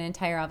row eating an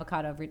entire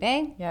avocado every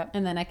day. Yep.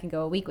 And then I can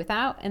go a week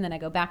without, and then I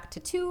go back to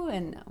 2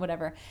 and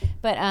whatever.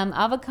 But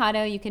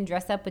avocado you can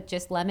dress up with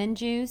just lemon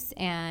juice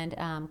and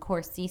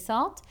coarse sea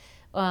salt.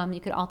 You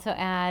could also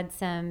add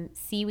some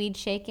seaweed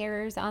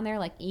shakers on there,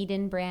 like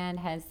Eden brand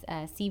has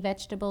sea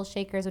vegetable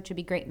shakers, which would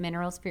be great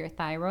minerals for your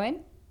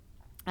thyroid.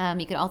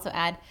 You could also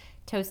add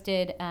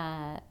toasted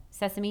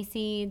sesame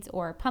seeds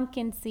or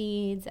pumpkin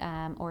seeds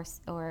or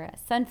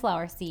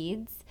sunflower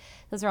seeds.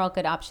 Those are all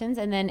good options.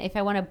 And then if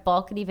I want to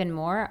bulk it even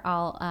more,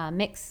 I'll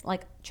mix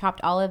like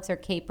chopped olives or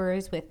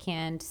capers with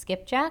canned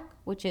skipjack,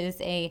 which is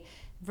a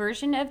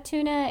version of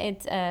tuna.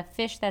 It's a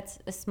fish that's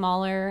a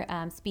smaller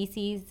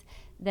species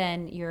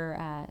than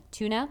your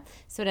tuna.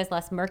 So it has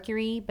less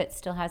mercury, but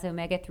still has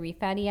omega-3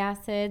 fatty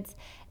acids.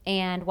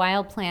 And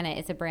Wild Planet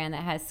is a brand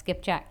that has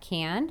skipjack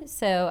canned.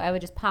 So I would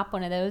just pop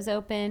one of those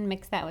open,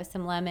 mix that with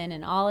some lemon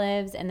and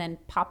olives, and then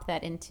pop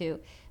that into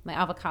my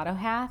avocado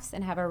halves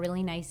and have a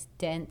really nice,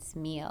 dense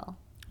meal.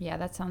 Yeah,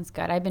 that sounds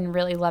good. I've been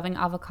really loving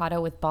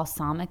avocado with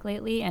balsamic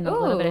lately and a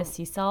little bit of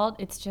sea salt.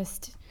 It's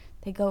just,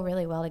 they go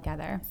really well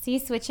together. See,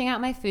 switching out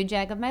my food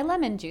jag of my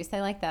lemon juice.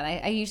 I like that.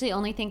 I usually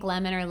only think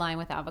lemon or lime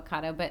with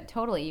avocado, but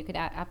totally, you could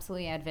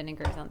absolutely add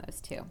vinegars on those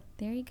too.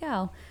 There you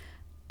go.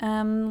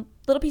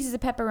 Little pieces of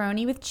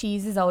pepperoni with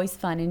cheese is always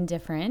fun and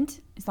different,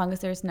 as long as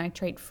there's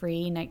nitrite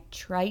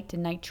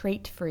and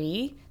nitrate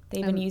free.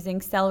 They've been using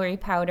celery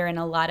powder in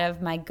a lot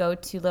of my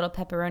go-to little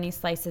pepperoni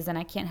slices, and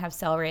I can't have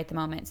celery at the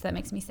moment, so that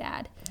makes me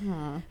sad.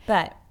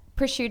 But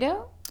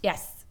prosciutto?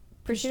 Yes.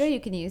 Prosciutto you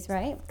can use,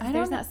 right?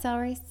 There's not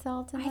celery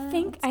salt in that.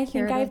 I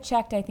think I've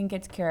checked. I think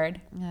it's cured.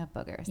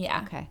 Boogers.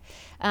 Yeah. Okay.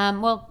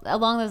 Well,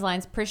 along those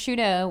lines,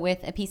 prosciutto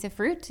with a piece of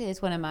fruit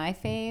is one of my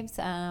faves,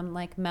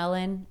 like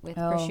melon with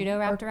prosciutto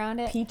wrapped around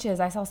it. Peaches.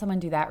 I saw someone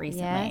do that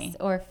recently. Yes,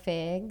 or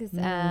figs.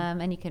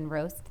 And you can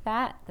roast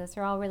that. Those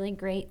are all really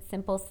great,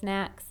 simple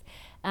snacks.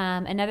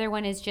 Another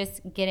one is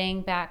just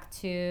getting back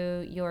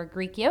to your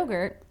Greek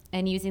yogurt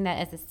and using that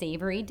as a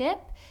savory dip.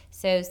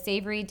 So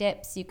savory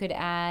dips, you could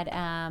add,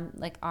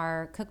 like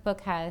our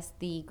cookbook has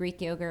the Greek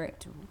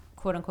yogurt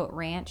quote unquote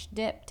ranch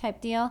dip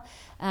type deal.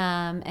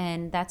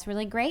 And that's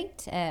really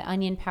great.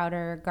 Onion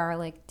powder,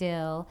 garlic,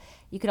 dill.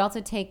 You could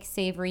also take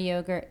savory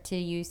yogurt to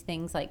use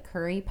things like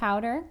curry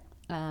powder.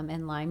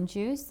 And lime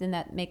juice, and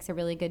that makes a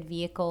really good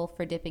vehicle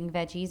for dipping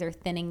veggies or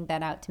thinning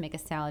that out to make a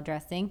salad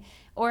dressing.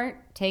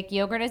 Or take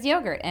yogurt as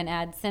yogurt and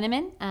add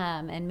cinnamon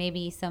and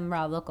maybe some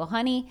raw local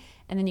honey,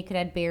 and then you could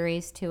add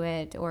berries to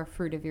it or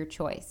fruit of your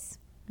choice.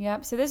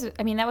 Yep. So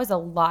that was a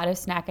lot of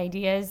snack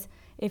ideas.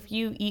 If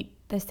you eat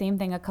the same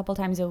thing a couple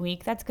times a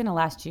week, that's going to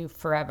last you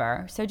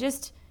forever. So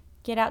just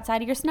get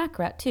outside of your snack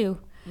rut too.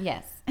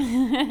 Yes.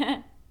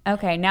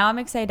 Okay, now I'm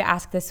excited to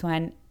ask this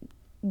one.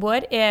 I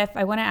want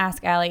to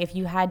ask Allie if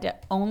you had to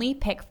only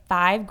pick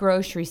 5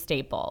 grocery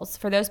staples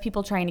for those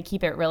people trying to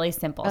keep it really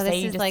simple. Oh,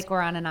 this is like we're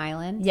on an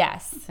island?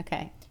 Yes.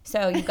 Okay.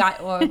 So you got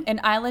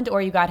an island,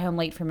 or you got home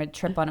late from a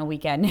trip on a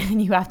weekend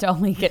and you have to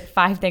only get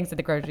 5 things at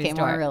the grocery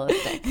store. More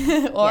realistic.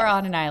 Or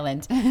on an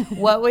island.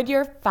 What would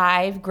your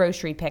 5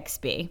 grocery picks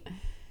be?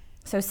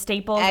 So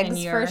staples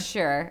Eggs for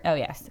sure. Oh,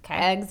 yes. Okay.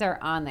 Eggs are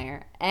on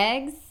there.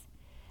 Eggs,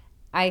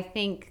 I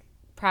think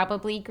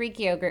probably Greek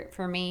yogurt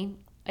for me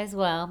as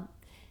well.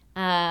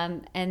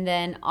 And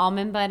then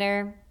almond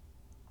butter,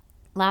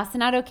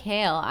 lacinato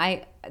kale.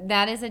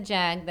 That is a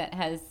jag that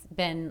has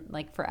been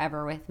like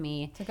forever with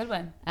me. It's a good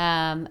one.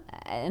 And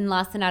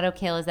lacinato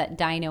kale is that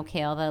dino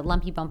kale, the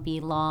lumpy, bumpy,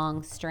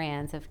 long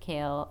strands of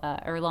kale,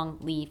 or long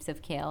leaves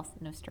of kale,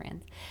 no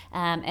strands.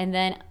 And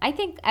then I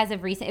think as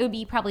of recent, it would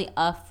be probably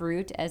a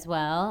fruit as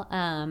well.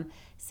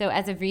 So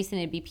as of recent,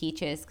 it'd be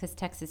peaches, because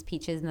Texas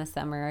peaches in the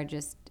summer are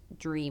just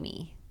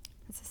dreamy.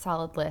 It's a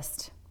solid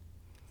list.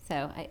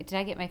 So I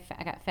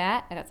got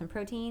fat, I got some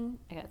protein,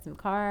 I got some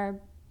carb,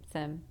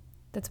 some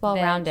That's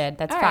well-rounded.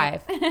 That's All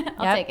 5. Right.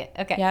 I'll take it.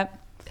 Okay.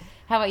 Yep.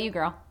 How about you,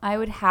 girl? I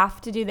would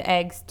have to do the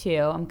eggs too.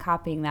 I'm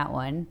copying that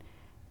one.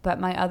 But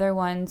my other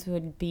ones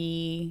would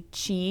be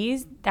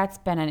cheese. That's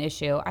been an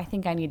issue. I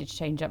think I need to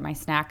change up my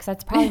snacks.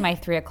 That's probably my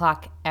 3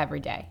 o'clock every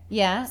day.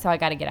 Yeah. So I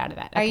got to get out of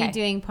that. Are you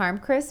doing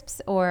parm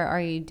crisps, or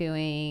are you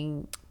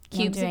doing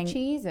cubes of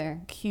cheese,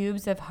 or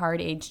cubes of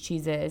hard-aged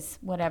cheeses,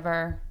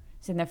 whatever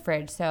is in the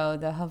fridge? So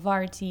the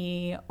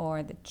Havarti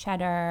or the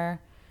cheddar.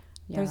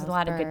 There's a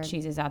lot of good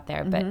cheeses out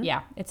there, but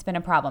yeah, it's been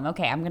a problem.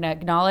 Okay, I'm going to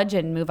acknowledge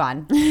and move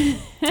on.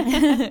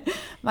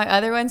 My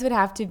other ones would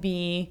have to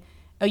be,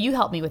 you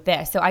helped me with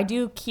this. So I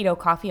do keto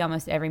coffee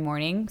almost every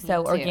morning.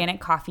 So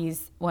organic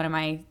coffee's one of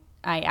I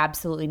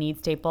absolutely need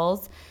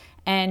staples.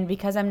 And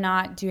because I'm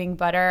not doing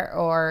butter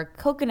or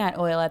coconut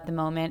oil at the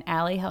moment,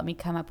 Allie helped me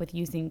come up with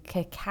using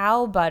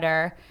cacao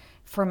butter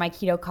for my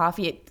keto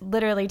coffee. It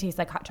literally tastes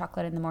like hot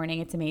chocolate in the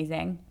morning. It's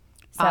amazing.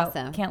 So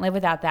awesome. Can't live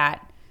without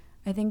that.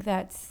 I think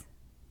that's...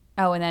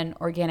 Oh, and then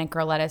organic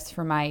girl lettuce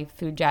for my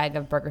food jag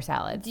of burger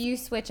salads. Do you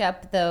switch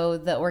up, though,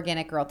 the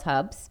organic girl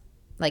tubs?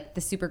 Like the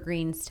super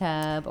greens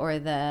tub, or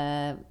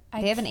they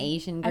have an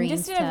Asian greens tub. I'm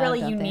just in a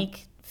really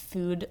unique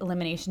food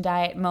elimination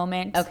diet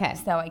moment. Okay.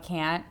 So I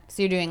can't.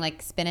 So you're doing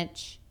like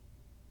spinach?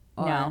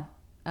 No.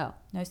 Oh.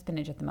 No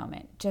spinach at the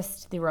moment.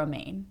 Just the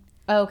romaine.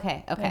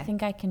 Okay. But I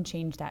think I can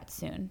change that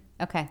soon.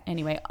 Okay.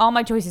 Anyway, all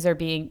my choices are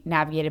being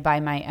navigated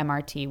by my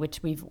MRT,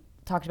 which we've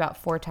talked about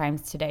 4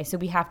 times today, so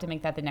we have to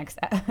make that the next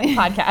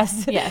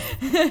podcast. Yes.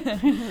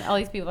 All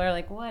these people are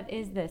like, what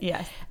is this?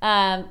 Yes.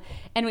 And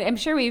I'm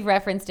sure we've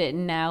referenced it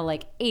in now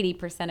like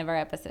 80% of our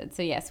episodes.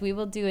 So yes, we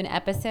will do an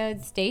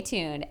episode. Stay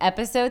tuned.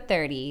 Episode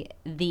 30,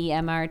 the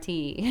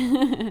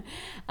MRT.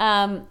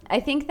 I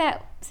think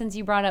that since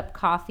you brought up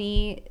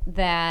coffee,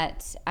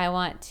 that I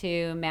want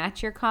to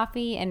match your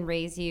coffee and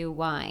raise you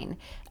wine.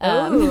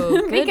 Oh,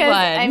 good because,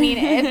 one. I mean,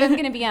 if I'm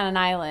going to be on an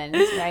island,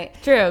 right?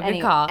 True,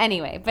 good call.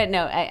 Anyway, but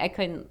no, I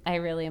couldn't. I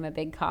really am a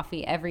big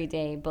coffee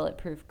everyday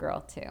bulletproof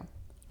girl too.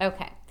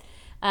 Okay.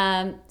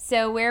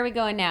 So where are we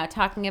going now?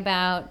 Talking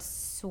about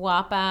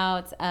swap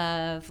outs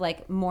of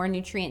like more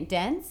nutrient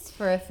dense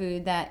for a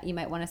food that you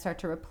might want to start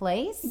to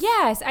replace?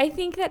 Yes, I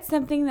think that's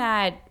something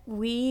that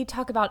we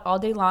talk about all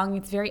day long.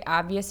 It's very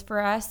obvious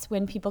for us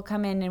when people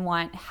come in and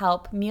want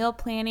help meal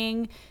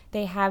planning.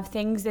 They have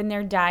things in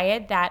their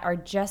diet that are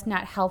just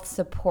not health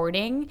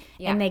supporting,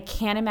 and they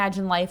can't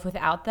imagine life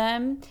without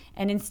them.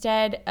 And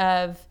instead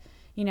of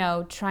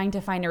trying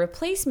to find a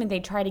replacement, they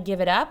try to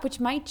give it up, which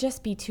might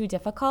just be too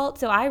difficult.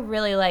 So I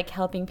really like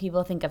helping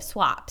people think of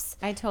swaps.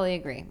 I totally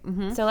agree.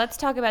 Mm-hmm. So let's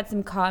talk about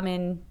some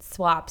common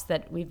swaps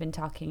that we've been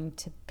talking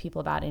to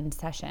people about in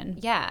session.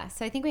 Yeah.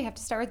 So I think we have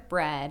to start with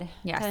bread.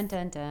 Yes. Dun,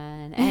 dun,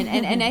 dun.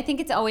 And I think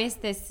it's always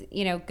this,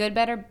 good,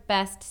 better,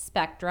 best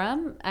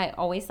spectrum. I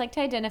always like to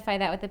identify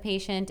that with the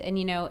patient and,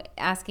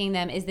 asking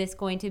them, is this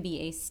going to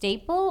be a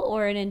staple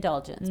or an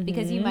indulgence? Mm-hmm.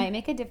 Because you might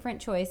make a different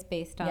choice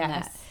based on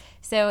that.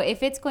 So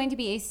if it's going to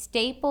be a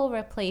staple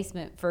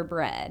replacement for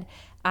bread,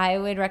 I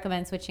would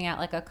recommend switching out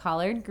like a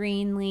collard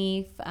green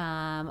leaf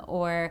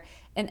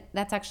and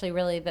that's actually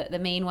really the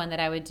main one that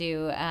I would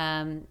do.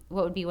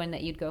 What would be one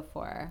that you'd go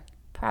for?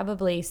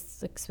 Probably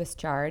Swiss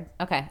chard.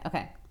 Okay.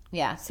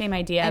 Yeah. Same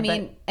idea. I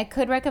mean, I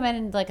could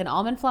recommend like an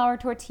almond flour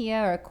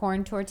tortilla or a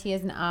corn tortilla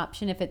as an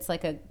option if it's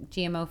like a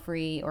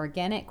GMO-free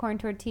organic corn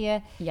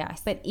tortilla.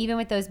 Yes. But even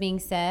with those being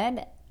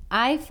said,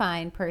 I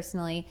find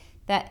personally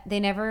that they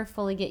never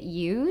fully get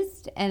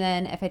used. And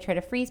then if I try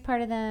to freeze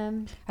part of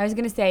them. I was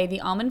going to say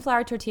the almond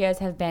flour tortillas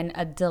have been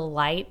a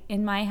delight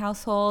in my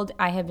household.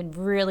 I have been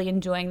really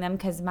enjoying them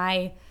because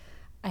I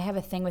have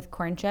a thing with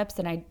corn chips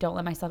and I don't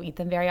let myself eat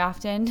them very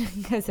often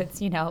because it's,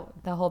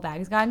 the whole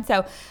bag's gone.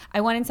 So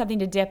I wanted something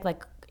to dip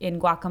like in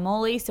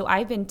guacamole. So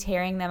I've been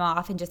tearing them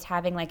off and just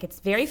having like,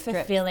 it's very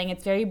fulfilling.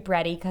 It's very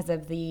bready because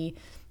of the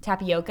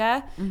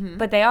tapioca,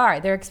 but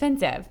they're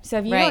expensive. So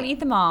if you don't eat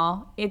them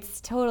all, it's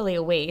totally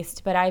a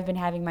waste. But I've been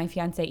having my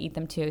fiance eat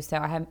them too. So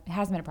it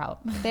hasn't been a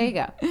problem. There you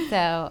go.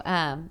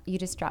 So you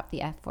just dropped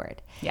the F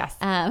word. Yes.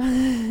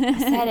 I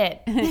said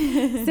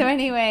it. So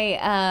anyway,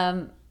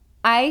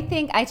 I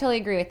think I totally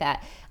agree with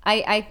that.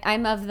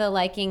 I'm of the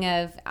liking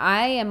of,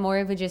 I am more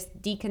of a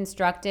just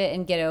deconstruct it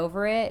and get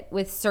over it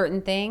with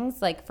certain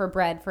things. Like for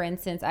bread, for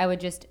instance, I would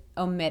just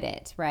omit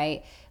it,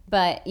 right?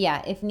 But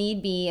yeah, if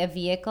need be a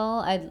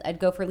vehicle, I'd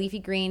go for leafy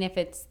green if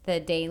it's the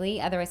daily.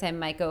 Otherwise, I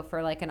might go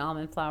for like an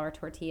almond flour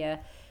tortilla.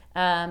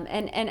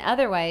 And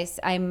otherwise,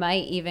 I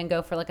might even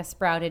go for like a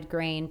sprouted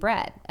grain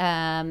bread.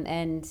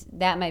 And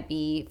that might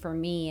be, for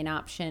me, an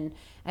option.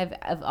 Of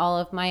all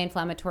of my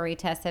inflammatory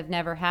tests, I've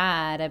never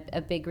had a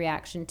big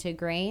reaction to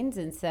grains.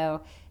 And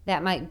so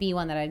that might be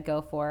one that I'd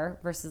go for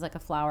versus like a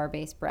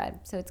flour-based bread.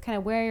 So it's kind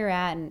of where you're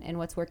at and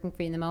what's working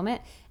for you in the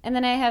moment. And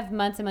then I have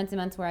months and months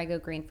and months where I go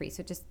grain-free.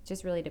 So it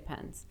just really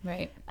depends.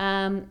 Right.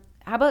 How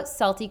about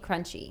salty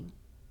crunchy?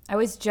 I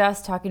was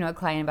just talking to a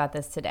client about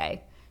this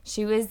today.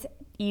 She was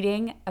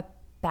eating a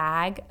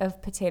bag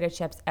of potato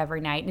chips every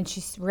night, and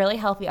she's really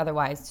healthy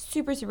otherwise,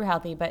 super, super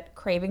healthy, but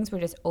cravings were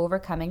just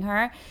overcoming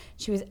her.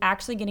 She was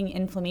actually getting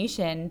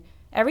inflammation.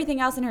 Everything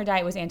else in her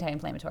diet was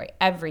anti-inflammatory,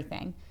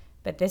 everything.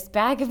 But this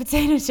bag of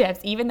potato chips,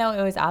 even though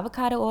it was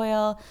avocado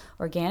oil,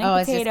 organic potatoes. I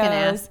was just going to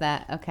ask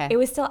that. Okay. It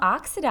was still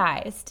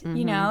oxidized,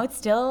 it's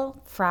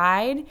still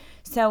fried.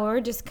 So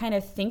we're just kind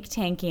of think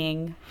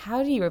tanking,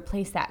 how do you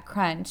replace that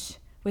crunch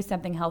with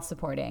something health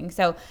supporting?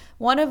 So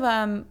one of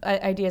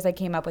ideas I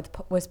came up with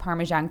was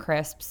Parmesan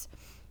crisps.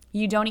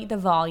 You don't eat the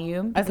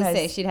volume. I was going to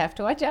say, she'd have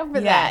to watch out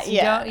for that.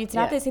 It's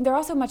not the same. They're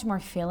also much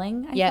more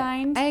filling, I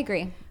find. I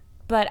agree.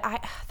 But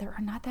there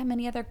are not that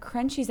many other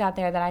crunchies out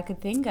there that I could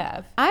think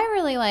of. I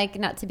really like,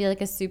 not to be like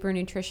a super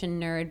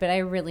nutrition nerd, but I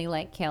really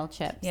like kale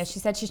chips. Yeah, she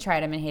said she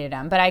tried them and hated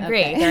them. But I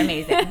agree. Okay. They're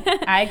amazing.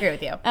 I agree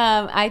with you.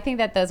 I think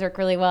that those work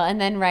really well. And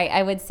then,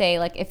 I would say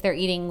like if they're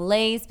eating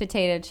Lay's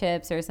potato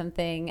chips or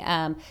something,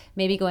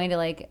 maybe going to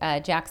like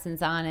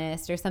Jackson's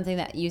Honest or something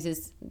that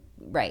uses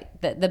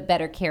the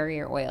better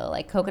carrier oil,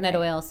 like coconut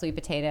oil, sweet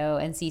potato,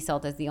 and sea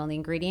salt as the only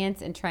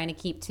ingredients, and trying to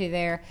keep to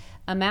their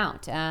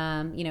amount,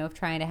 of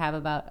trying to have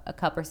about a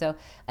cup or so.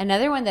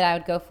 Another one that I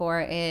would go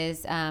for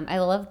is I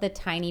love the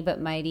Tiny But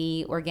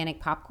Mighty organic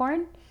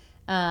popcorn.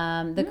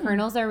 The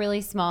kernels are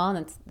really small,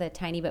 and that's the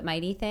tiny but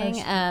mighty thing.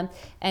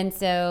 And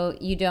so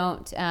you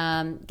don't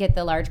get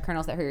the large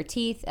kernels that hurt your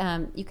teeth.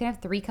 You can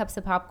have 3 cups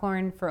of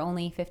popcorn for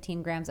only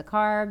 15 grams of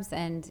carbs,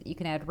 and you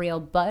can add real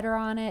butter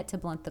on it to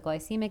blunt the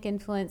glycemic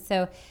influence.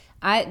 So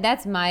I'm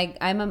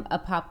a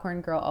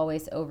popcorn girl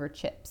always over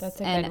chips. That's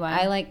a good one.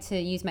 I like to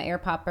use my air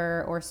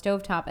popper or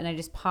stovetop, and I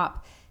just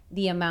pop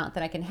the amount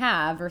that I can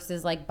have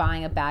versus like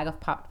buying a bag of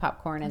popped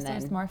popcorn and then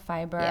there's more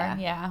fiber.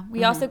 Yeah.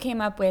 We also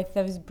came up with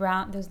those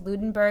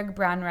Ludenberg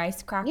brown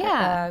rice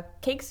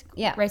cakes,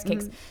 rice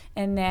cakes,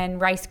 and then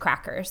rice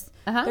crackers.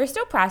 They're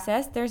still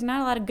processed. There's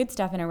not a lot of good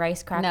stuff in a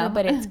rice cracker,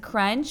 but it's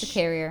crunch, it's a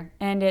carrier,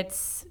 and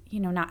it's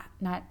not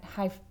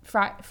high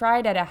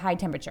fried at a high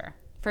temperature.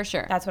 For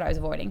sure. That's what I was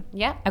avoiding.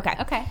 Yeah.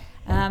 Okay.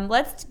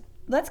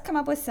 Let's come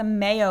up with some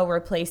mayo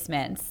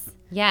replacements.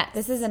 Yes.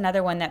 This is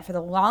another one that for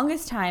the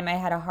longest time I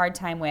had a hard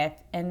time with,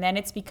 and then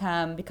it's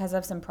become, because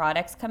of some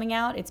products coming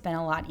out, it's been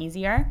a lot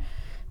easier.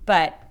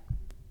 But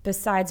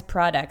besides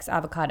products,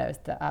 avocado is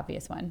the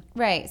obvious one.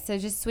 Right. So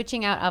just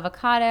switching out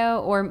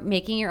avocado or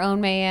making your own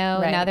mayo.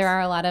 Right. Now there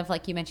are a lot of,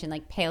 like you mentioned,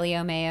 like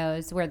paleo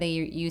mayos where they're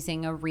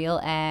using a real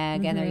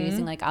egg and they're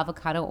using like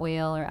avocado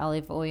oil or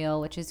olive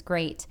oil, which is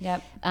great.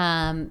 Yep.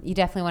 You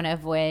definitely want to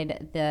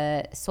avoid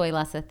the soy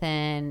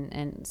lecithin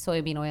and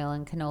soybean oil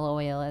and canola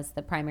oil as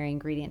the primary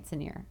ingredients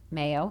in your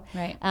mayo.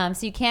 Right.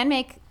 So you can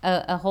make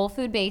a whole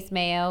food based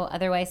mayo.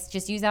 Otherwise,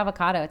 just use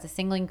avocado. It's a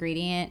single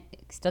ingredient. You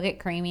can still get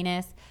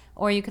creaminess.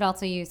 Or you could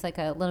also use like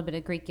a little bit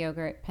of Greek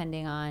yogurt,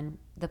 depending on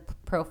the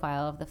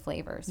profile of the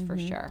flavors, for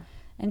sure.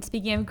 And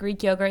speaking of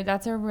Greek yogurt,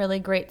 that's a really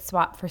great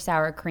swap for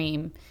sour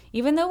cream.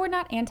 Even though we're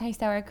not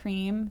anti-sour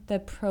cream, the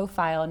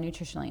profile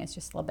nutritionally is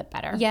just a little bit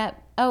better.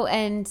 Yep. Oh,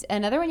 and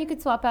another one you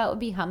could swap out would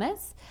be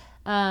hummus.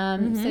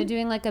 So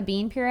doing like a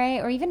bean puree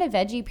or even a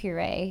veggie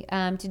puree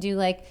to do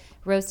like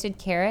roasted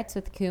carrots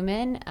with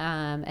cumin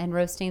and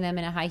roasting them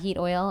in a high heat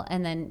oil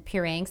and then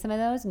pureeing some of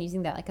those and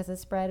using that like as a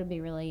spread would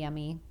be really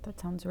yummy. That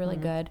sounds really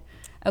good.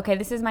 Okay,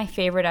 this is my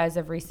favorite as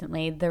of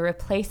recently, the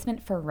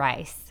replacement for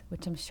rice,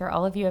 which I'm sure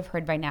all of you have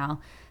heard by now,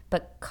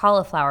 but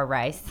cauliflower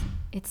rice.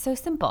 It's so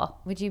simple.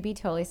 Would you be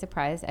totally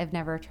surprised? I've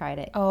never tried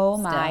it. Oh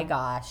my still.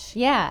 gosh.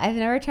 Yeah, I've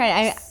never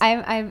tried it.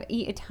 I've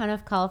eat a ton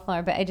of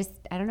cauliflower, but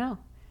I don't know.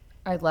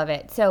 I love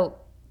it. So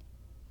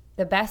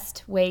the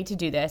best way to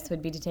do this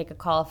would be to take a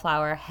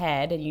cauliflower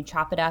head and you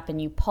chop it up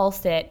and you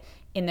pulse it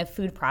in the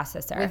food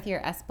processor. With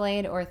your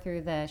S-blade or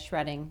through the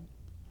shredding?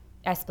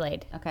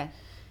 S-blade. Okay.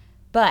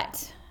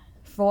 But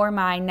for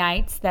my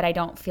nights that I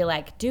don't feel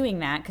like doing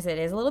that, because it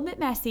is a little bit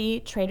messy,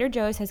 Trader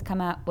Joe's has come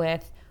up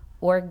with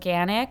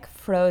organic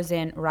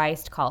frozen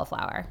riced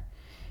cauliflower.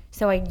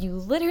 So you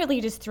literally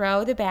just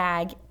throw the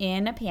bag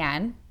in a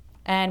pan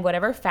and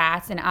whatever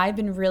fats, and I've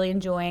been really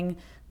enjoying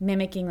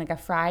mimicking like a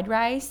fried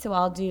rice. So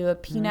I'll do a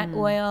peanut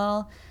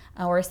oil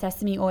or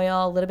sesame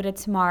oil, a little bit of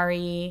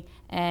tamari,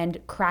 and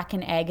crack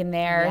an egg in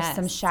there,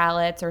 some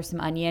shallots or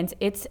some onions.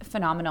 It's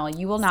phenomenal.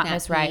 You will not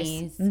miss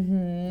rice.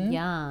 Mm-hmm.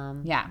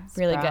 Yum. Yeah,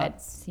 really good.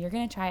 Sprouts. So you're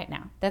going to try it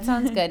now. That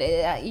sounds good.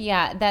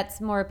 Yeah,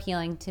 that's more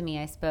appealing to me,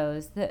 I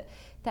suppose.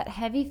 That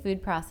heavy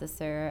food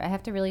processor, I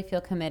have to really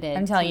feel committed.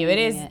 I'm telling you,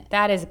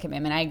 that is a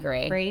commitment. I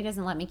agree. Brady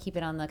doesn't let me keep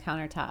it on the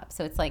countertop,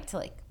 so it's like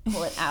to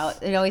pull it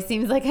out. It always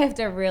seems like I have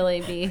to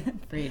really be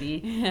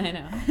Brady. I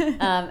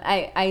know.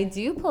 I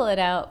do pull it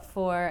out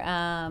for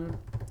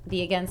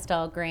the Against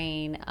All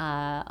Grain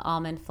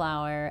almond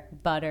flour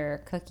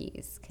butter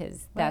cookies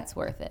because that's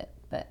worth it.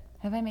 But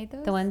have I made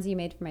those? The ones you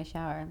made for my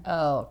shower.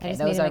 Oh, okay. I just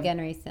those made them again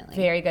recently.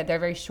 Very good. They're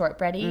very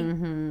shortbready.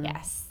 Mm-hmm.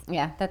 Yes.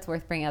 Yeah, that's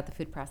worth bringing out the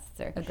food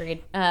processor.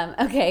 Agreed.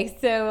 Okay,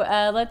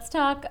 so let's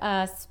talk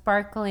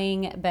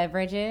sparkling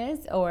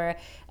beverages. Or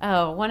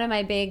one of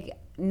my big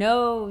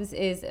no's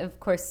is, of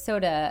course,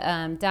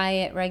 soda.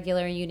 Diet,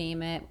 regular, you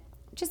name it.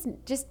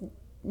 Just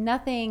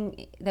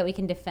nothing that we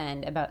can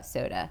defend about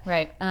soda.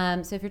 Right.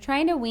 So if you're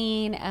trying to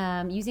wean,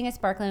 using a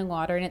sparkling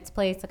water in its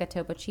place, like a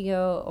Topo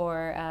Chico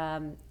or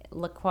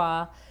La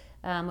Croix,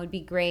 would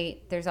be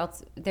great. There's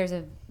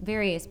a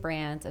various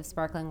brands of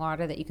sparkling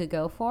water that you could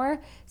go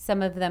for.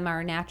 Some of them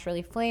are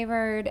naturally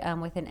flavored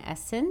with an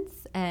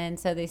essence, and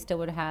so they still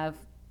would have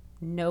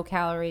no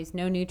calories,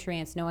 no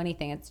nutrients, no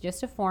anything. It's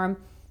just a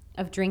form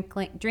of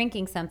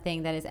drinking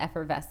something that is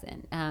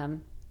effervescent.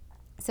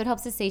 So it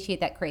helps to satiate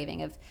that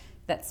craving of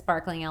that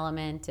sparkling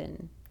element,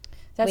 and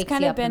that's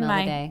kind of been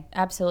my day.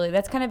 Absolutely.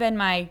 That's kind of been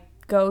my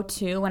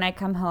go-to when I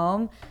come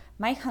home.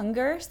 My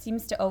hunger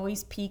seems to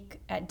always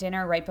peak at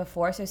dinner right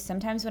before. So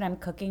sometimes when I'm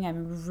cooking,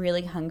 I'm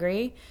really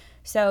hungry.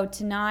 So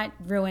to not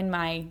ruin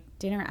my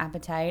dinner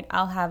appetite,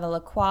 I'll have a La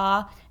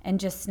Croix and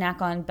just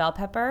snack on bell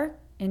pepper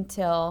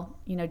until,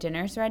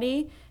 dinner's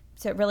ready.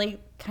 So it really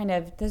kind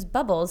of, those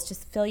bubbles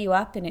just fill you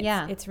up, and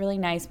it's really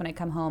nice when I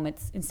come home.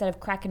 It's instead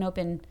of cracking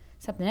open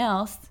something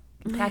else,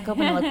 crack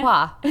open a La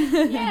Croix.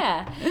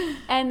 Yeah.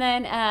 And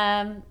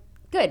then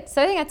good.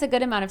 So I think that's a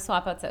good amount of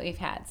swap outs that we've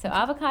had. So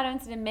avocado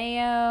instead of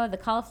mayo, the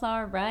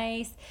cauliflower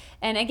rice.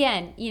 And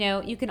again,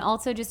 you can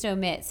also just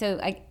omit. So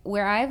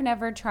where I've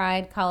never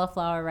tried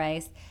cauliflower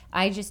rice,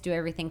 I just do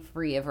everything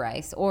free of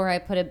rice. Or I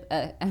put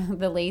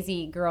the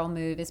lazy girl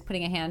move is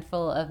putting a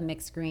handful of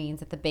mixed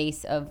greens at the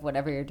base of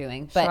whatever you're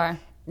doing. But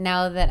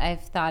now that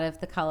I've thought of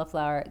the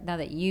cauliflower, now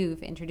that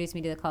you've introduced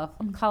me to the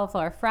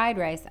cauliflower fried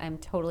rice, I'm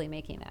totally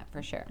making that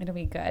for sure. It'll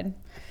be good.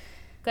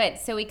 Good.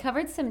 So we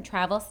covered some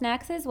travel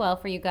snacks as well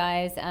for you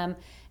guys,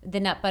 the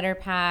nut butter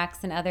packs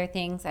and other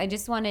things. I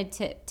just wanted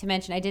to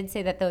mention, I did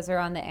say that those are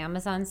on the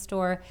Amazon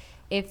store.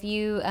 If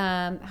you,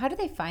 how do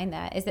they find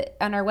that? Is it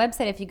on our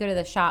website? If you go to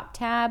the shop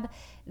tab,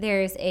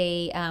 there's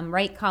a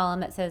right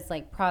column that says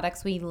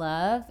products we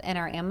love, and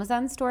our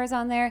Amazon store is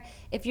on there.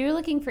 If you're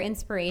looking for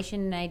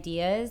inspiration and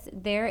ideas,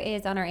 there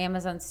is on our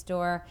Amazon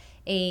store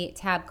a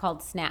tab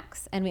called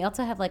snacks. And we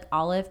also have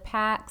olive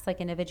packs,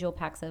 individual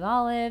packs of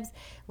olives,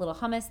 little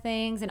hummus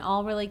things, and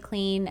all really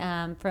clean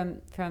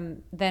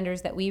from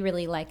vendors that we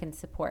really like and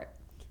support.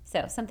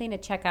 So something to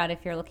check out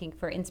if you're looking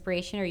for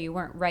inspiration or you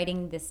weren't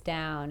writing this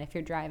down if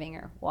you're driving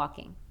or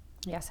walking.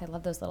 Yes, I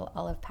love those little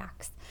olive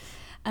packs.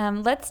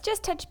 Let's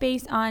just touch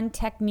base on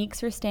techniques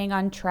for staying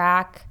on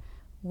track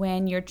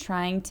when you're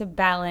trying to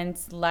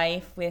balance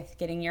life with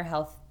getting your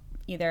health,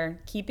 either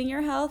keeping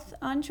your health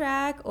on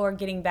track or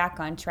getting back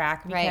on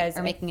track. Because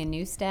or making a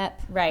new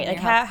step. Right.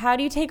 How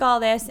do you take all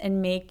this and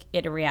make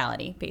it a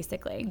reality,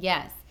 basically?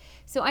 Yes.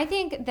 So I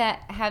think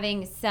that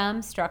having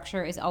some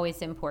structure is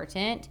always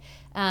important.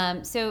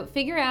 So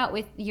figure out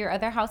with your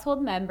other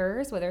household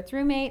members, whether it's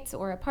roommates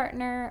or a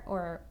partner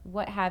or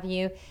what have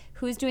you,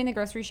 who's doing the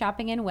grocery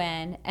shopping and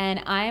when.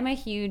 And I'm a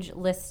huge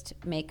list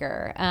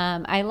maker.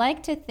 I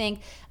like to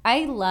think,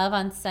 I love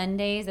on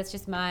Sundays, that's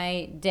just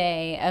my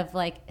day of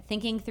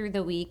thinking through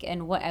the week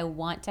and what I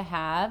want to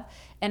have.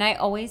 And I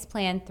always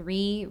plan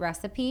 3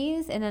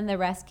 recipes, and then the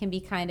rest can be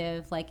kind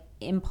of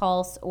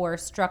impulse or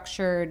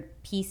structured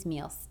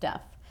piecemeal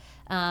stuff.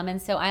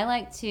 And so I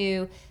like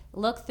to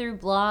look through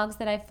blogs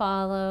that I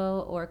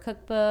follow or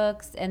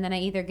cookbooks, and then I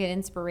either get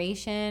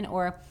inspiration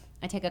or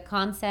I take a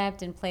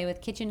concept and play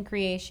with kitchen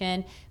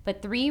creation,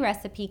 but 3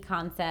 recipe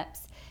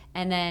concepts.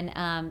 And then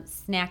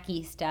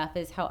snacky stuff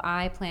is how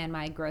I plan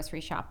my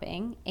grocery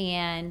shopping.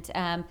 And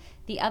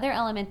the other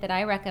element that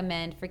I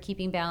recommend for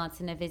keeping balance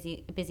in a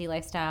busy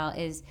lifestyle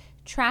is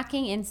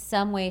tracking in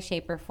some way,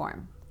 shape, or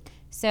form.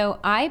 So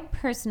I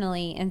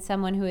personally am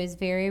someone who is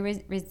very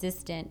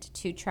resistant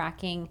to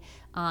tracking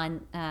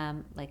on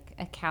like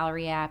a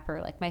calorie app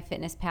or like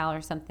MyFitnessPal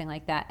or something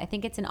like that. I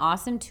think it's an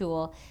awesome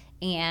tool,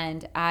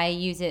 and I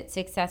use it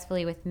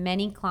successfully with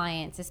many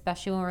clients,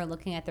 especially when we're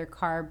looking at their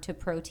carb to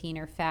protein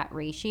or fat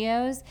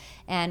ratios,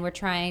 and we're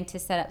trying to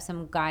set up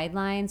some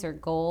guidelines or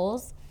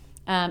goals.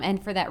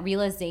 And for that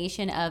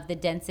realization of the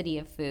density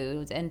of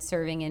foods and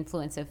serving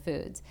influence of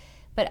foods.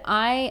 But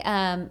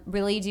I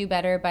really do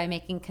better by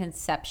making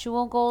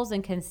conceptual goals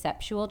and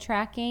conceptual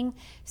tracking.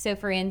 So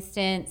for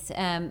instance,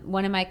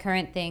 one of my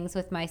current things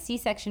with my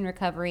C-section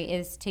recovery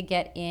is to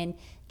get in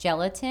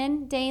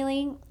gelatin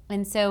daily.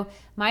 And so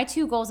my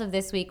 2 goals of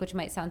this week, which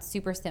might sound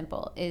super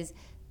simple, is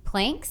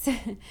planks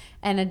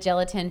and a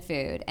gelatin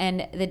food.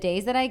 And the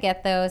days that I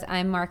get those,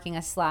 I'm marking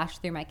a slash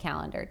through my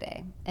calendar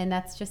day. And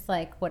that's just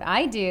like what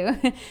I do.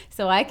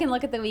 So I can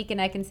look at the week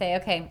and I can say,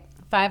 okay,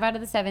 5 out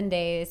of the 7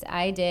 days,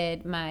 I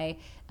did my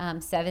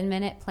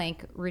 7-minute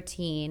plank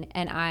routine,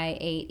 and I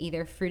ate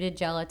either fruited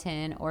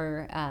gelatin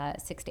or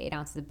 6 to 8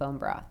 ounces of bone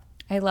broth.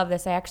 I love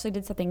this. I actually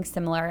did something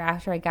similar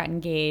after I got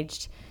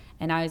engaged,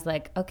 and I was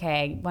like,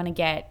 okay, want to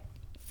get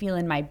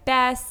feeling my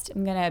best.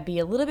 I'm going to be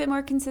a little bit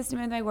more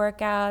consistent with my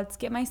workouts,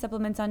 get my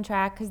supplements on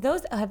track, because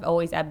those have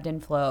always ebbed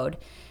and flowed.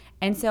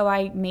 And so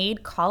I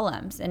made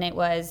columns, and it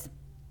was,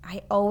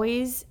 I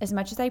always, as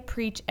much as I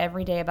preach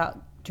every day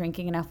about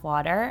drinking enough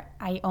water,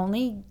 I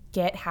only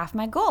get half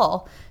my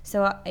goal.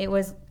 So it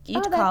was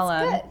each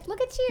column. Good. Look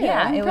at you.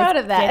 Yeah, I'm proud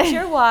of that. Get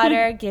your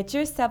water, get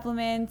your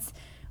supplements.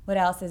 What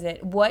else is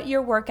it? What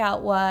your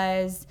workout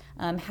was,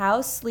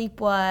 how sleep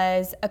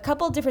was, a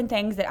couple different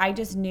things that I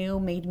just knew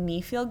made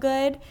me feel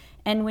good.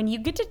 And when you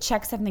get to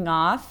check something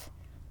off,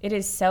 it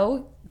is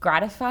so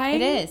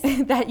gratifying. It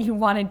is. That you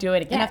want to do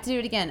it again. You have to do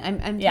it again.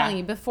 I'm telling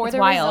you, before it's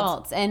the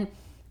wild. results.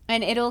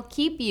 And it'll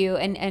keep you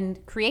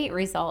and create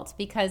results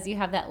because you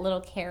have that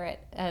little carrot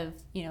of,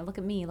 look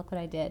at me, look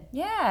what I did.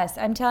 Yes,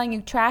 I'm telling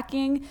you,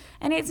 tracking,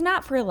 and it's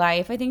not for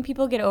life. I think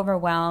people get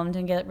overwhelmed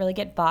and really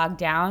get bogged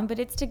down, but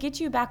it's to get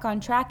you back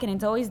on track, and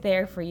it's always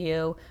there for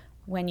you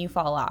when you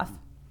fall off.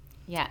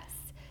 Yes.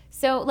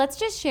 So let's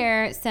just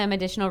share some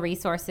additional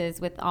resources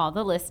with all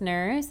the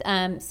listeners.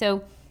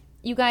 So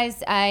you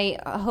guys, I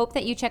hope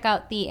that you check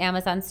out the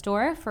Amazon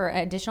store for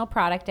additional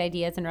product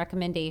ideas and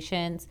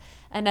recommendations.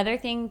 Another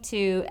thing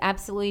to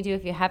absolutely do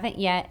if you haven't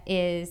yet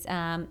is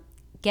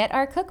get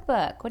our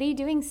cookbook. What are you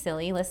doing,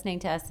 silly, listening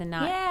to us and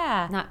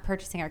not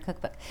purchasing our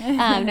cookbook? No,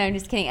 I'm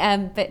just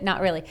kidding, but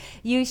not really.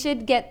 You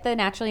should get the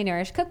Naturally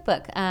Nourished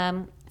cookbook.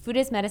 Food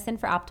is Medicine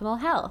for Optimal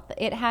Health.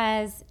 It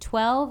has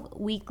 12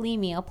 weekly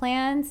meal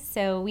plans,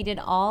 so we did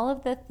all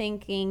of the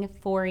thinking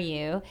for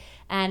you,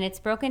 and it's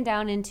broken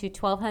down into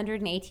 1,200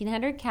 and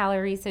 1,800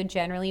 calories, so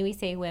generally we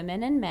say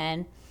women and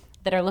men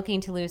that are looking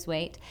to lose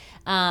weight.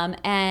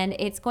 And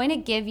it's going to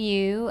give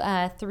you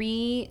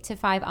 3 to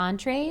 5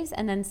 entrees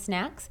and then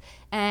snacks,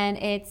 and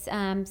it's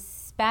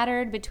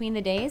spattered between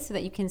the days so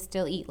that you can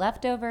still eat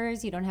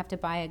leftovers. You don't have to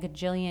buy a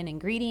gajillion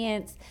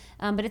ingredients,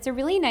 but it's a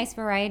really nice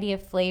variety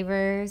of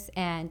flavors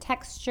and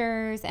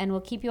textures, and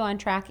will keep you on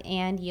track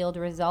and yield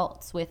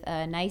results with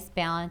a nice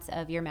balance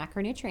of your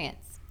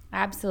macronutrients.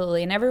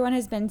 Absolutely. And everyone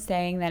has been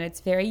saying that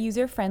it's very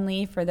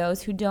user-friendly for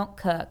those who don't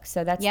cook.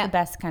 So that's the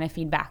best kind of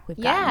feedback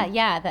we've gotten.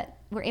 Yeah, that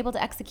we're able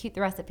to execute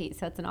the recipes.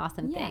 So it's an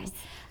awesome thing.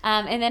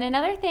 And then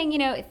another thing,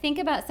 think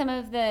about some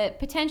of the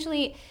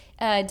potentially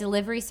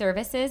delivery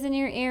services in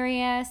your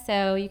area.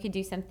 So you could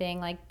do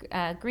something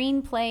like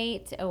Green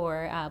Plate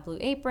or Blue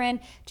Apron.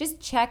 Just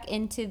check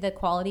into the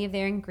quality of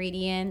their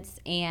ingredients,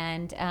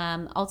 and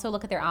also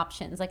look at their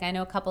options. Like I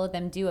know a couple of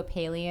them do a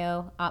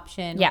paleo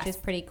option, which is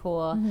pretty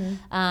cool. Mm-hmm.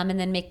 And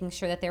then making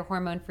sure that they're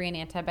hormone-free and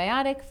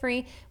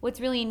antibiotic-free. What's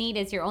really neat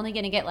is you're only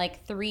going to get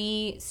like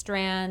 3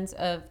 strands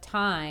of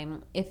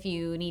thyme if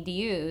you need to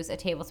use a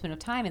tablespoon of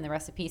thyme in the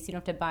recipe. So you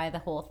don't have to buy the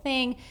whole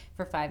thing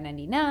for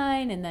 $5.99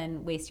 and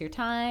then waste your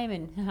time and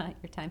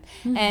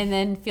and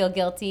then feel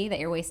guilty that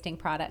you're wasting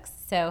products.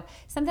 So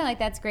something like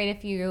that's great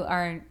if you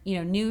are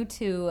new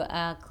to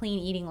a clean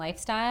eating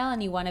lifestyle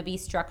and you want to be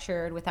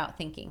structured without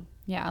thinking.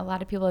 Yeah, a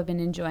lot of people have been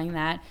enjoying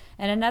that.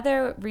 And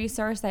another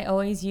resource I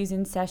always use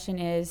in session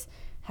is,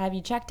 have you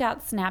checked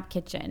out Snap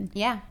Kitchen?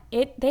 Yeah.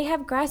 They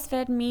have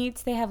grass-fed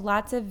meats. They have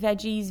lots of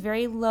veggies,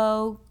 very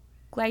low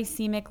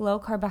glycemic, low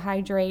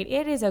carbohydrate.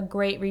 It is a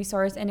great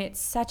resource, and it's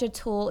such a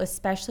tool,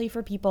 especially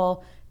for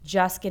people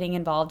just getting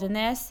involved in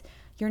this.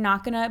 You're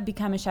not going to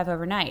become a chef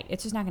overnight.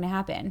 It's just not going to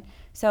happen.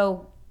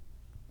 So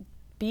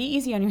be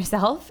easy on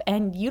yourself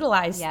and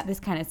utilize this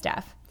kind of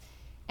stuff.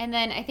 And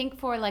then I think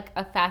for like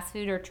a fast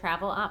food or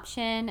travel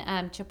option,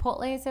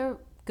 Chipotle is a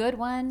good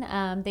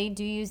one. They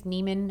do use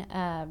Neiman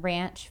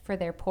Ranch for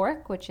their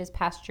pork, which is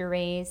pasture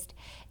raised.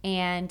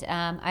 And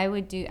I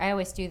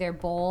always do their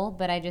bowl,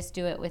 but I just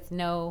do it with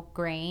no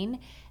grain.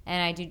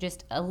 And I do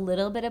just a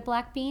little bit of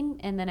black bean,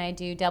 and then I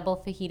do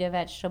double fajita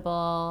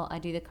vegetable. I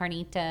do the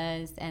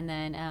carnitas, and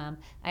then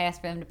I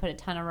ask for them to put a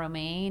ton of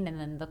romaine and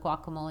then the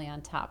guacamole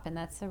on top. And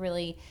that's a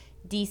really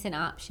decent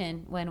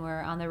option when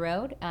we're on the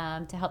road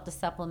to help to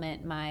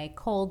supplement my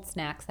cold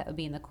snacks that would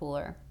be in the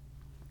cooler.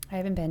 I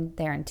haven't been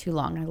there in too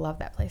long. I love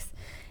that place.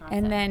 Awesome.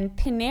 And then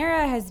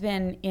Panera has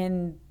been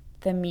in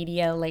the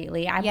media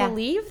lately. I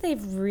believe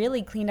they've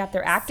really cleaned out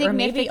their act, or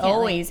maybe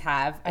always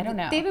have. I don't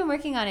know. They've been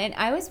working on it.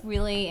 I was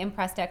really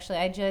impressed, actually.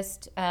 I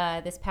just,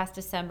 this past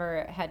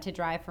December, had to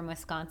drive from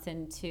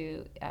Wisconsin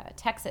to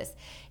Texas.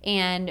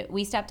 And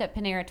we stopped at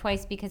Panera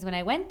twice because when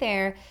I went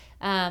there,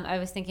 I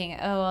was thinking,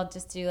 I'll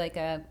just do like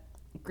a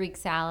Greek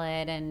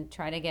salad and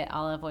try to get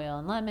olive oil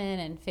and lemon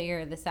and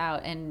figure this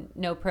out, and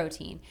no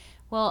protein.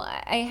 Well,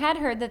 I had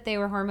heard that they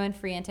were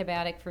hormone-free,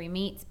 antibiotic-free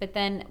meats, but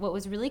then what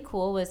was really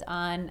cool was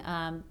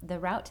on the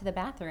route to the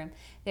bathroom,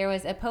 there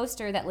was a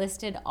poster that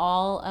listed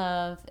all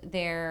of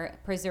their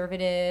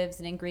preservatives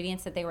and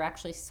ingredients that they were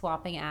actually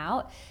swapping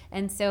out.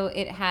 And so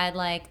it had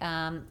like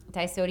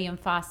disodium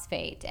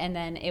phosphate, and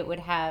then it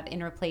would have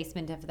in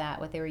replacement of that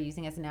what they were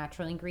using as a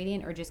natural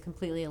ingredient or just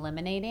completely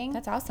eliminating.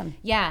 That's awesome.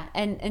 Yeah,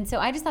 and so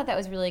I just thought that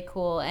was really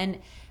cool. And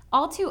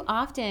all too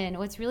often,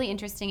 what's really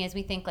interesting is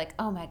we think like,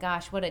 oh my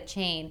gosh, what a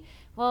chain.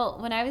 Well,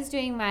 when I was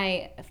doing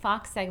my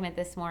Fox segment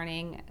this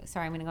morning,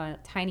 sorry, I'm going to go on a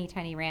tiny,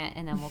 tiny rant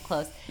and then we'll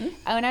close.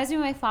 When I was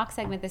doing my Fox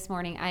segment this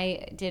morning,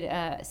 I did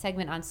a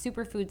segment on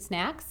superfood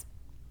snacks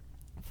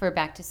for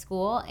back to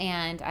school,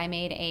 and I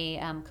made a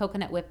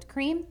coconut whipped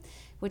cream,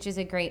 which is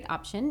a great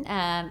option.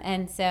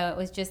 And so it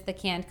was just the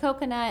canned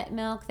coconut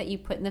milk that you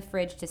put in the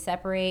fridge to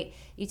separate.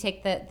 You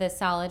take the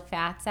solid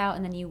fats out,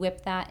 and then you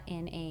whip that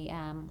in a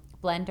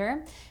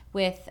blender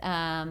with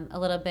a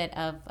little bit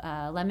of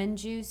lemon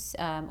juice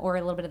or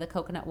a little bit of the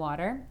coconut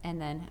water,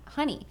 and then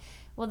honey.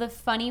 Well, the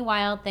funny,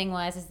 wild thing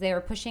is they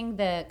were pushing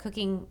the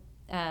cooking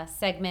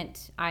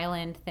segment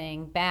island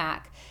thing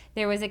back.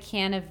 There was a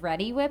can of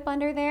Ready Whip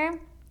under there,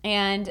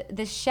 and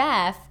the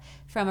chef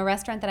from a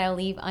restaurant that I'll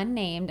leave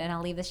unnamed, and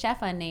I'll leave the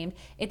chef unnamed,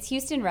 it's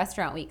Houston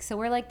Restaurant Week. So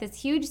we're like this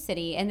huge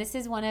city, and this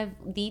is one of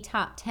the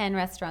top 10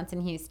 restaurants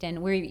in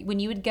Houston, where when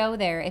you would go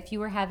there, if you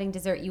were having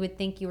dessert, you would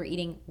think you were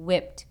eating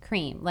whipped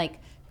cream, like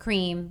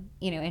cream,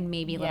 and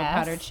maybe a little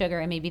powdered sugar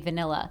and maybe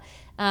vanilla.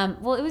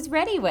 Well, it was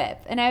Ready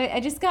Whip, and I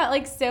just got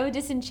like so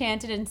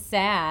disenchanted and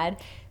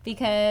sad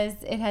because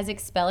it has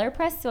expeller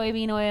pressed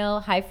soybean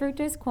oil, high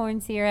fructose corn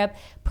syrup,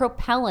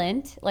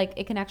 propellant, like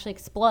it can actually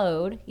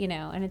explode,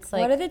 and it's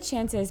like... What are the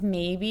chances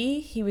maybe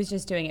he was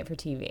just doing it for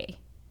TV?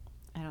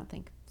 I don't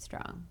think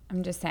strong.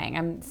 I'm just saying,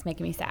 it's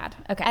making me sad.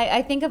 Okay.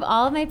 I think of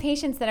all of my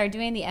patients that are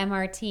doing the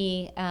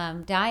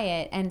MRT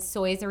diet, and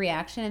soy is a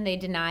reaction, and they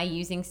deny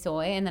using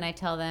soy, and then I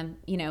tell them,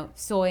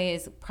 soy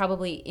is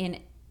probably in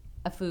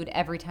a food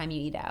every time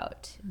you eat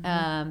out.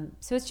 Mm-hmm.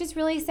 So it's just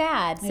really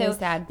sad. It is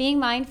sad. Being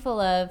mindful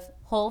of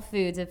Whole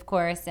Foods, of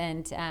course,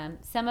 and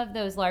some of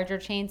those larger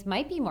chains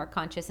might be more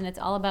conscious, and it's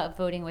all about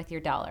voting with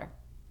your dollar.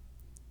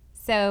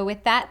 So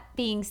with that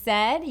being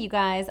said, you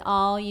guys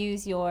all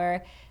use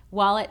your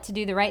wallet to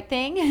do the right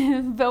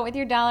thing. Vote with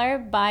your dollar,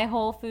 buy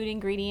whole food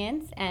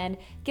ingredients, and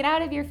get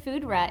out of your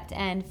food rut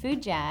and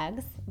food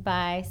jags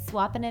by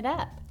swapping it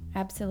up.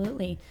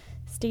 Absolutely.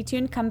 Stay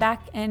tuned. Come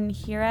back and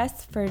hear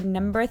us for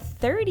number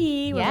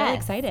 30. We're really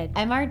excited.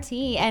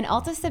 MRT. And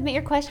also submit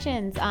your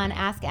questions on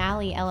Ask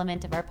Allie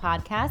element of our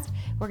podcast.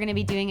 We're going to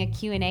be doing a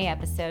Q&A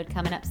episode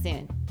coming up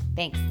soon.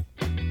 Thanks.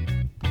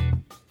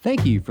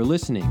 Thank you for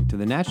listening to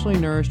the Naturally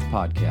Nourished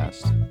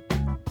podcast.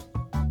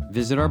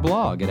 Visit our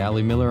blog at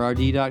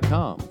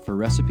alliemillerrd.com for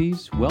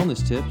recipes,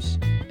 wellness tips,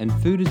 and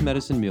food as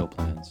medicine meal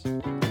plans.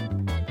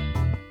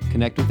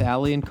 Connect with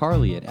Allie and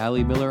Carli at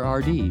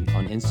alliemillerrd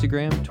on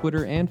Instagram,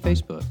 Twitter, and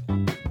Facebook.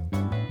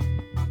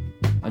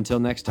 Until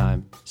next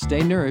time,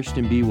 stay nourished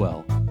and be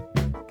well.